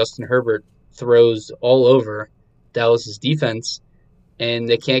game where Justin Herbert throws all over Dallas's defense and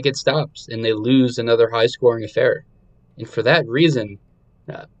they can't get stops and they lose another high scoring affair. And for that reason,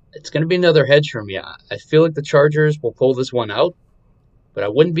 it's going to be another hedge for me. I feel like the Chargers will pull this one out, but I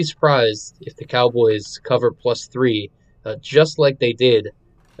wouldn't be surprised if the Cowboys cover +3, just like they did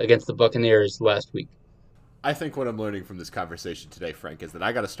against the Buccaneers last week. I think what I'm learning from this conversation today, Frank, is that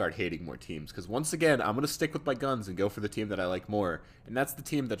I got to start hating more teams. Because once again, I'm going to stick with my guns and go for the team that I like more. And that's the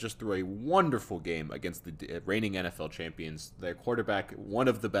team that just threw a wonderful game against the reigning NFL champions. Their quarterback, one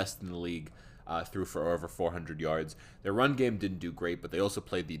of the best in the league, threw for over 400 yards. Their run game didn't do great, but they also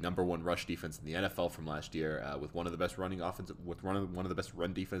played the number one rush defense in the NFL from last year, with one of the best running offense, with one of the best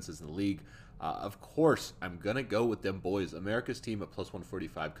run defenses in the league. Of course, I'm gonna go with them boys. America's team at plus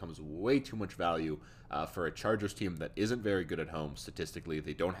 145 comes way too much value for a Chargers team that isn't very good at home statistically.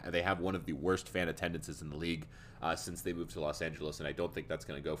 They have one of the worst fan attendances in the league since they moved to Los Angeles, and I don't think that's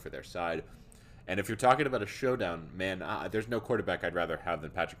gonna go for their side. And if you're talking about a showdown, man, there's no quarterback I'd rather have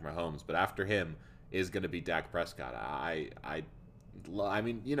than Patrick Mahomes. But after him is going to be Dak Prescott. I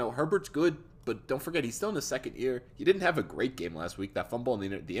mean, Herbert's good, but don't forget he's still in his second year. He didn't have a great game last week. That fumble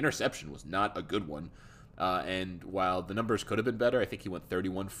and the interception was not a good one. And while the numbers could have been better, I think he went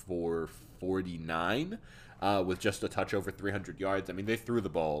 31 for 49 with just a touch over 300 yards. I mean, they threw the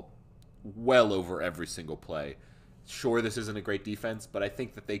ball well over every single play. Sure, this isn't a great defense, but I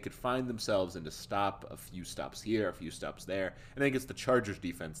think that they could find themselves into a few stops here, a few stops there. And I think it's the Chargers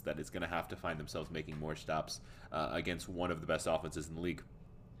defense that is going to have to find themselves making more stops against one of the best offenses in the league.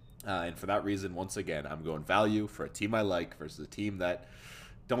 And for that reason, once again, I'm going value for a team I like versus a team that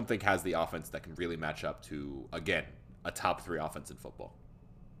don't think has the offense that can really match up to, again, a top 3 offense in football.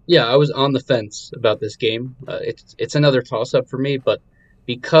 Yeah, I was on the fence about this game. It's another toss-up for me, but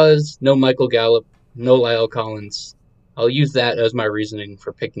because no Michael Gallup, no Lyle Collins, I'll use that as my reasoning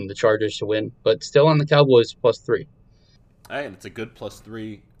for picking the Chargers to win, but still on the Cowboys +3. All right, and it's a good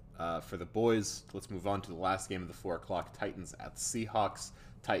 +3 for the boys. Let's move on to the last game of the 4 o'clock. Titans at Seahawks.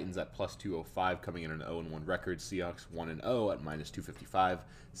 Titans at +205, coming in an 0-1 record. Seahawks 1-0 at -255.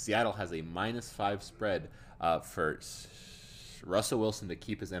 Seattle has a -5 spread for Russell Wilson to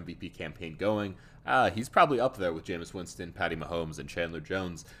keep his MVP campaign going. He's probably up there with Jameis Winston, Patty Mahomes, and Chandler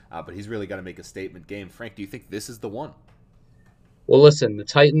Jones, but he's really got to make a statement game. Frank, do you think this is the one? Well, listen, the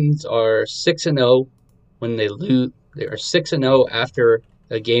Titans are 6-0 when they lose. They are 6-0 after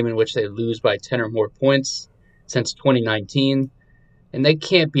a game in which they lose by 10 or more points since 2019, and they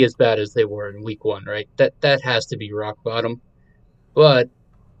can't be as bad as they were in Week 1, right? That has to be rock bottom. But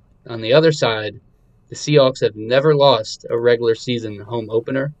on the other side, the Seahawks have never lost a regular season home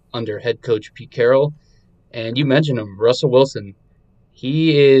opener under head coach Pete Carroll. And you mentioned him, Russell Wilson.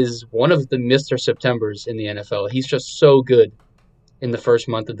 He is one of the Mr. Septembers in the NFL. He's just so good in the first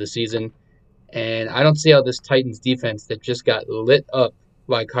month of the season. And I don't see how this Titans defense that just got lit up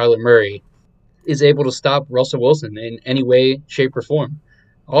by Kyler Murray is able to stop Russell Wilson in any way, shape, or form.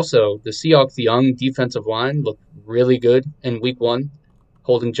 Also, the Seahawks' young defensive line looked really good in Week 1,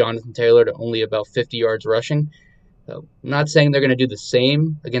 holding Jonathan Taylor to only about 50 yards rushing. I'm not saying they're going to do the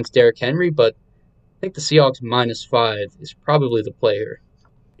same against Derrick Henry, but I think the Seahawks -5 is probably the play here.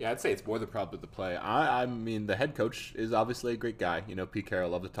 Yeah, I'd say it's more than probably the play. I mean, the head coach is obviously a great guy. Pete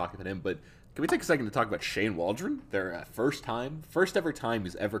Carroll, love to talk about him, but can we take a second to talk about Shane Waldron? Their first ever time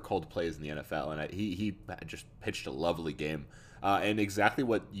he's ever called plays in the NFL, and he just pitched a lovely game. And exactly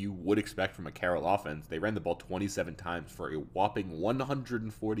what you would expect from a Carroll offense. They ran the ball 27 times for a whopping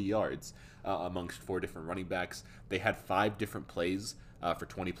 140 yards amongst 4 different running backs. They had 5 different plays for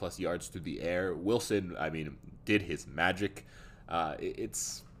 20-plus yards through the air. Wilson, did his magic.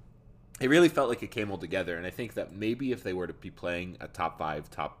 It's it really felt like it came all together. And I think that maybe if they were to be playing a top 5,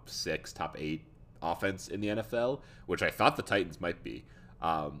 top 6, top 8 offense in the NFL, which I thought the Titans might be,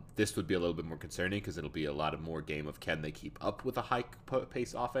 this would be a little bit more concerning because it'll be a lot of more game of can they keep up with a high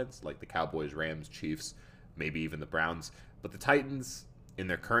pace offense like the Cowboys, Rams, Chiefs, maybe even the Browns. But the Titans, in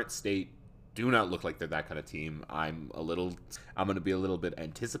their current state, do not look like they're that kind of team. I'm going to be a little bit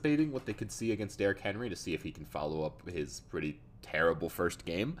anticipating what they could see against Derrick Henry to see if he can follow up his pretty terrible first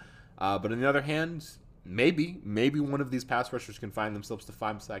game. But on the other hand, maybe one of these pass rushers can find themselves to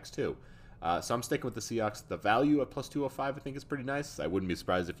 5 sacks too. So I'm sticking with the Seahawks. The value at plus 205 I think is pretty nice. I wouldn't be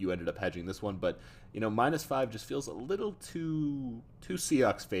surprised if you ended up hedging this one, but -5 just feels a little too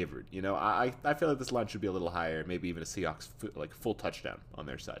Seahawks favored. I feel like this line should be a little higher, maybe even a Seahawks full touchdown on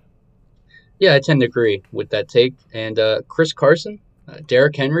their side. Yeah, I tend to agree with that take. And Chris Carson,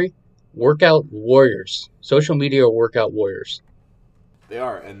 Derrick Henry, workout warriors, social media workout warriors. They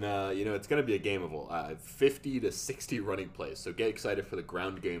are, and it's going to be a game of 50 to 60 running plays. So get excited for the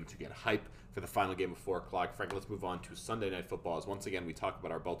ground game to get hype for the final game of 4 o'clock. Frank, let's move on to Sunday Night Football. As once again we talk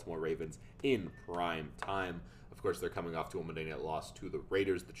about our Baltimore Ravens in prime time. Of course, they're coming off to a Monday night loss to the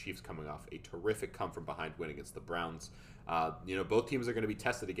Raiders. The Chiefs coming off a terrific come-from-behind win against the Browns. Both teams are going to be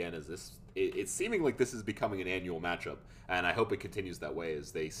tested again as it's seeming like this is becoming an annual matchup, and I hope it continues that way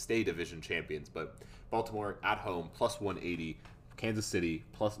as they stay division champions. But Baltimore at home, plus 180. Kansas City,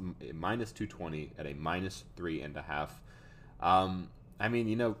 -220 at a -3.5.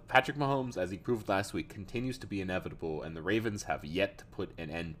 Patrick Mahomes, as he proved last week, continues to be inevitable, and the Ravens have yet to put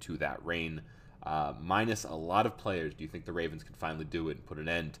an end to that reign. Minus a lot of players, do you think the Ravens can finally do it and put an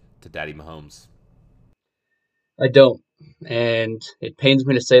end to Daddy Mahomes? I don't, and it pains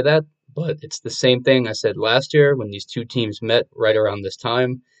me to say that, but it's the same thing I said last year when these two teams met right around this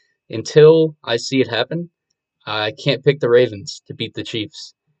time. Until I see it happen, I can't pick the Ravens to beat the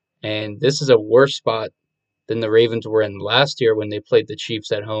Chiefs. And this is a worse spot than the Ravens were in last year when they played the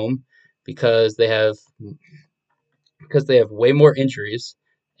Chiefs at home because they have way more injuries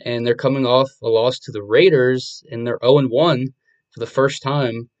and they're coming off a loss to the Raiders and they're 0-1 for the first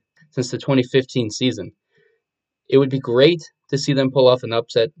time since the 2015 season. It would be great to see them pull off an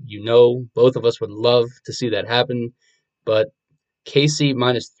upset. Both of us would love to see that happen, but KC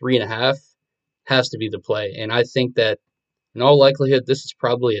 -3.5 has to be the play. And I think that in all likelihood, this is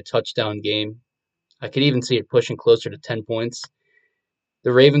probably a touchdown game. I could even see it pushing closer to 10 points.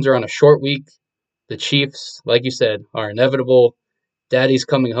 The Ravens are on a short week. The Chiefs, like you said, are inevitable. Daddy's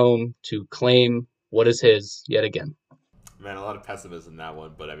coming home to claim what is his yet again. Man, a lot of pessimism in that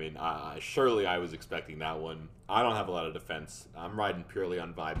one, but surely I was expecting that one. I don't have a lot of defense. I'm riding purely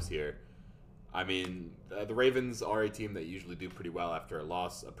on vibes here. The Ravens are a team that usually do pretty well after a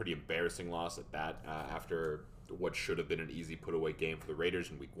loss, a pretty embarrassing loss at that, after what should have been an easy put-away game for the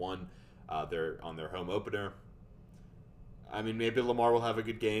Raiders in Week 1. They're on their home opener. Maybe Lamar will have a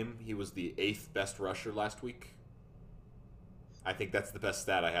good game. He was the 8th best rusher last week. I think that's the best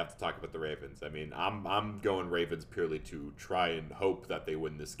stat I have to talk about the Ravens. I'm going Ravens purely to try and hope that they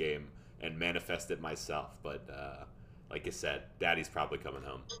win this game and manifest it myself. But like I said, Daddy's probably coming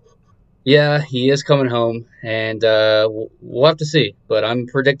home. Yeah, he is coming home, and we'll have to see. But I'm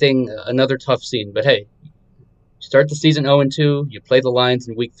predicting another tough scene. But hey, start the season 0-2, you play the Lions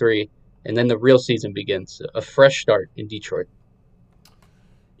in Week 3, and then the real season begins. A fresh start in Detroit.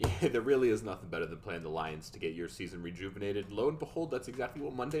 Yeah, there really is nothing better than playing the Lions to get your season rejuvenated. Lo and behold, that's exactly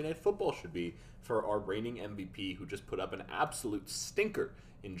what Monday Night Football should be for our reigning MVP, who just put up an absolute stinker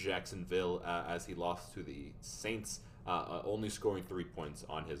in Jacksonville as he lost to the Saints, only scoring 3 points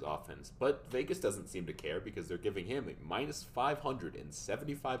on his offense. But Vegas doesn't seem to care because they're giving him a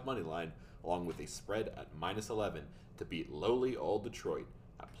 -575 money line, along with a spread at -11 to beat lowly Old Detroit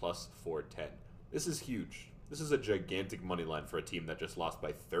at +410. This is huge. This is a gigantic money line for a team that just lost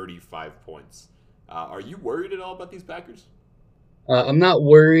by 35 points. Are you worried at all about these Packers? I'm not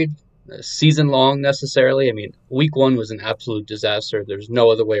worried season long necessarily. Week 1 was an absolute disaster. There's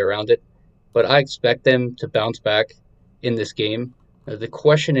no other way around it. But I expect them to bounce back in this game. The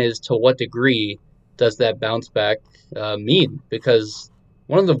question is, to what degree does that bounce back mean? Because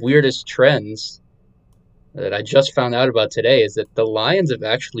one of the weirdest trends that I just found out about today is that the Lions have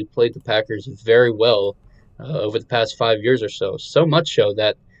actually played the Packers very well over the past 5 years or so. So much so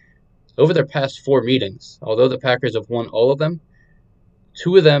that over their past 4 meetings, although the Packers have won all of them,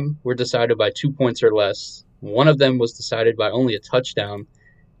 2 of them were decided by 2 points or less. 1 of them was decided by only a touchdown.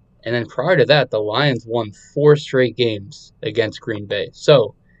 And then prior to that, the Lions won 4 straight games against Green Bay.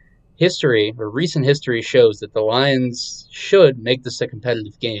 So recent history shows that the Lions should make this a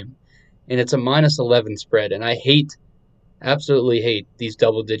competitive game. And it's a -11 spread. And I hate absolutely hate these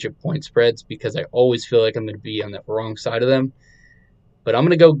double-digit point spreads because I always feel like I'm going to be on the wrong side of them. But I'm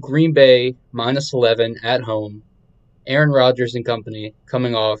going to go Green Bay minus 11 at home. Aaron Rodgers and company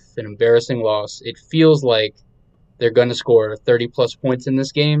coming off an embarrassing loss. It feels like they're going to score 30-plus points in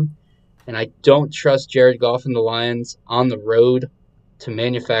this game. And I don't trust Jared Goff and the Lions on the road to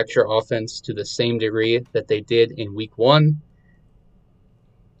manufacture offense to the same degree that they did in week one.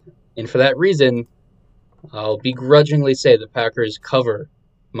 And for that reason, I'll begrudgingly say the Packers cover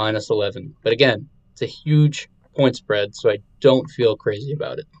minus 11. But again, it's a huge point spread, so I don't feel crazy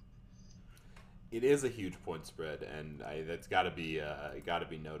about it. It is a huge point spread, and that's got to be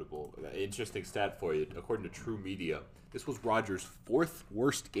notable. Interesting stat for you. According to True Media, this was Rodgers' fourth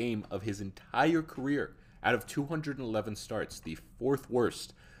worst game of his entire career out of 211 starts. The fourth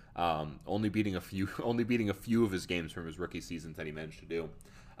worst, only beating a few of his games from his rookie seasons that he managed to do.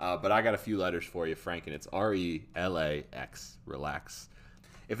 But I got a few letters for you, Frank, and it's RELAX. Relax.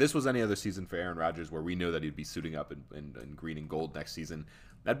 If this was any other season for Aaron Rodgers, where we know that he'd be suiting up in green and gold next season,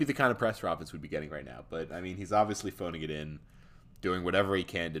 that'd be the kind of press offense we'd be getting right now. But, I mean, he's obviously phoning it in, doing whatever he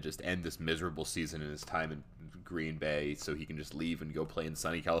can to just end this miserable season in his time in Green Bay so he can just leave and go play in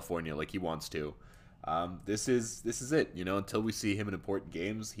sunny California like he wants to. This is it. Until we see him in important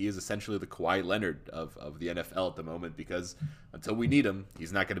games, he is essentially the Kawhi Leonard of the NFL at the moment, because until we need him,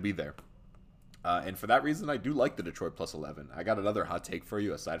 he's not going to be there. And for that reason, I do like the Detroit plus 11. I got another hot take for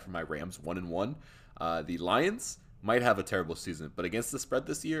you aside from my Rams 1-1. The Lions might have a terrible season, but against the spread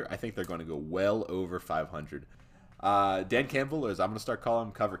this year, I think they're going to go well over 500. Dan Campbell, or as I'm going to start calling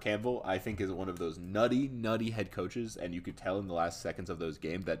him, Cover Campbell, I think is one of those nutty head coaches, and you could tell in the last seconds of those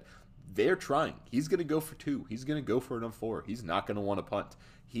games that they're trying. He's going to go for 2. He's going to go for an 4. He's not going to want to punt.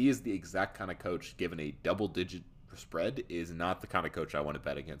 He is the exact kind of coach, given a double-digit spread, is not the kind of coach I want to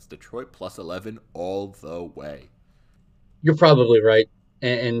bet against. Detroit plus 11 all the way. You're probably right.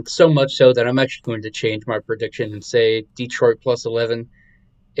 And so much so that I'm actually going to change my prediction and say Detroit plus 11.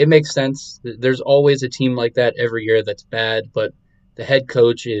 It makes sense. There's always a team like that every year that's bad, but the head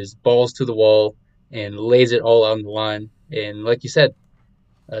coach is balls to the wall and lays it all on the line. And like you said,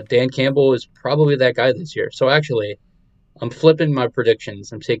 Dan Campbell is probably that guy this year. So actually, I'm flipping my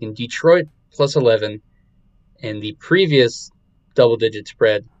predictions. I'm taking Detroit plus 11 and the previous double-digit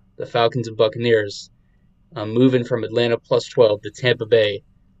spread, the Falcons and Buccaneers. I'm moving from Atlanta plus 12 to Tampa Bay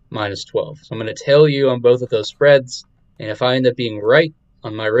minus 12. So I'm going to tell you on both of those spreads, and if I end up being right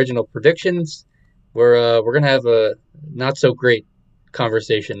on my original predictions, we're going to have a not-so-great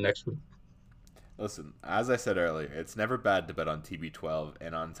conversation next week. Listen, as I said earlier, it's never bad to bet on TB12,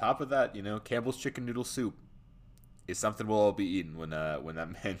 and on top of that, Campbell's chicken noodle soup is something we'll all be eating when that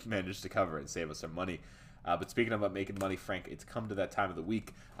man managed to cover it and save us some money. But speaking about making money, Frank, it's come to that time of the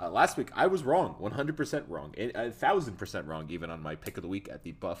week. Last week, I was wrong, 100% wrong, 1,000% wrong, even on my pick of the week at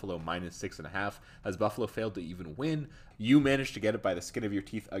the Buffalo minus 6.5, as Buffalo failed to even win. You managed to get it by the skin of your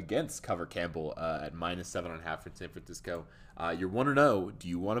teeth against Cover Campbell at minus 7.5 in San Francisco. You're 1-0. Do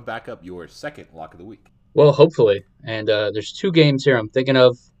you want to back up your second lock of the week? Well, hopefully. And there's 2 games here I'm thinking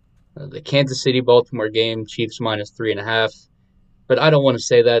of. The Kansas City-Baltimore game, Chiefs minus 3.5. But I don't want to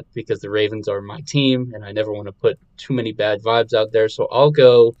say that because the Ravens are my team, and I never want to put too many bad vibes out there. So I'll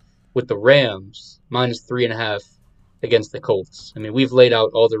go with the Rams minus 3.5 against the Colts. I mean, we've laid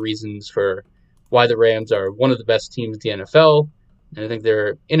out all the reasons for why the Rams are one of the best teams in the NFL, and I think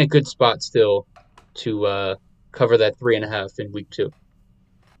they're in a good spot still to cover that 3.5 in week 2.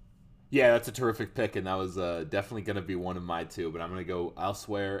 Yeah, that's a terrific pick, and that was definitely going to be one of my 2, but I'm going to go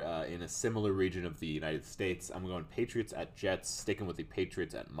elsewhere in a similar region of the United States. I'm going Patriots at Jets, sticking with the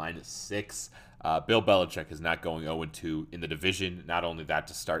Patriots at minus 6. Bill Belichick is not going 0-2 in the division. Not only that,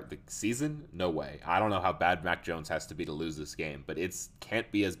 to start the season, no way. I don't know how bad Mac Jones has to be to lose this game, but it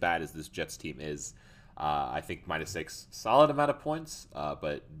can't be as bad as this Jets team is. I think minus 6, solid amount of points,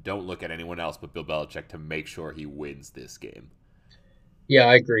 but don't look at anyone else but Bill Belichick to make sure he wins this game. Yeah,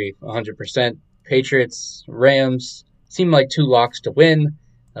 I agree 100%. Patriots, Rams seem like 2 locks to win.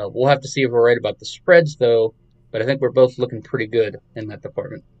 We'll have to see if we're right about the spreads, though, but I think we're both looking pretty good in that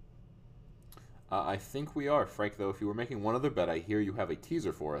department. I think we are. Frank, though, if you were making one other bet, I hear you have a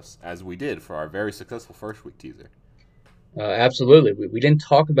teaser for us, as we did for our very successful first week teaser. Absolutely. We didn't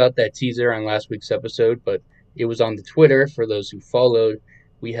talk about that teaser on last week's episode, but it was on the Twitter for those who followed.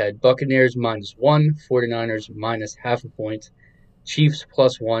 We had Buccaneers minus 1, 49ers minus half a point, Chiefs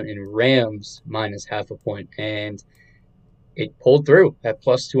plus 1, and Rams minus half a point. And it pulled through at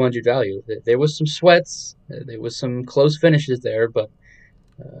plus 200 value. There was some sweats. There was some close finishes there, but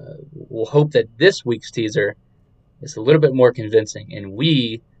we'll hope that this week's teaser is a little bit more convincing. And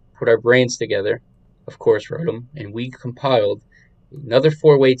we put our brains together. of course, wrote them, and we compiled another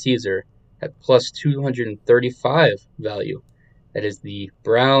four-way teaser at plus 235 value. That is the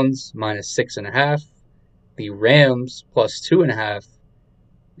Browns minus 6.5, the Rams plus 2.5,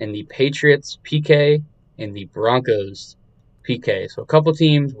 and the Patriots PK and the Broncos PK. So a couple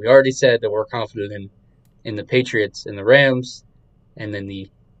teams we already said that we're confident in the Patriots and the Rams, and then the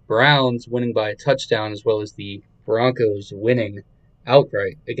Browns winning by a touchdown as well as the Broncos winning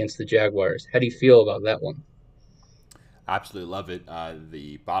outright against the Jaguars. How do you feel about that one? Absolutely love it.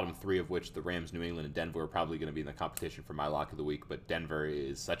 The bottom three of which, the Rams, New England, and Denver, are probably going to be in the competition for my lock of the week. But Denver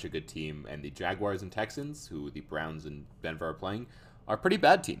is such a good team, and the Jaguars and Texans, who the Browns and Denver are playing, are pretty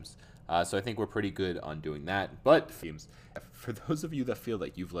bad teams. So I think we're pretty good on doing that. But teams, for those of you that feel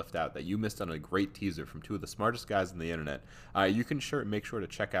that you've left out, that you missed on a great teaser from two of the smartest guys on the internet, you can make sure to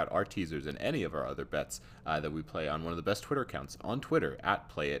check out our teasers and any of our other bets that we play on one of the best Twitter accounts on Twitter at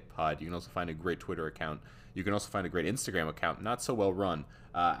PlayItPod. You can also find a great Twitter account. You can also find a great Instagram account, not so well run,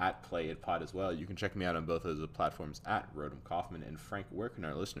 at PlayItPod as well. You can check me out on both of those platforms at Rodham Kaufman. And Frank, where can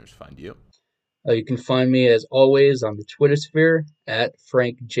our listeners find you? You can find me, as always, on the Twitter sphere at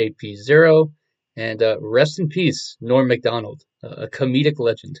FrankJP0. And rest in peace, Norm MacDonald, a comedic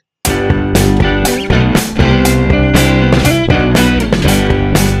legend.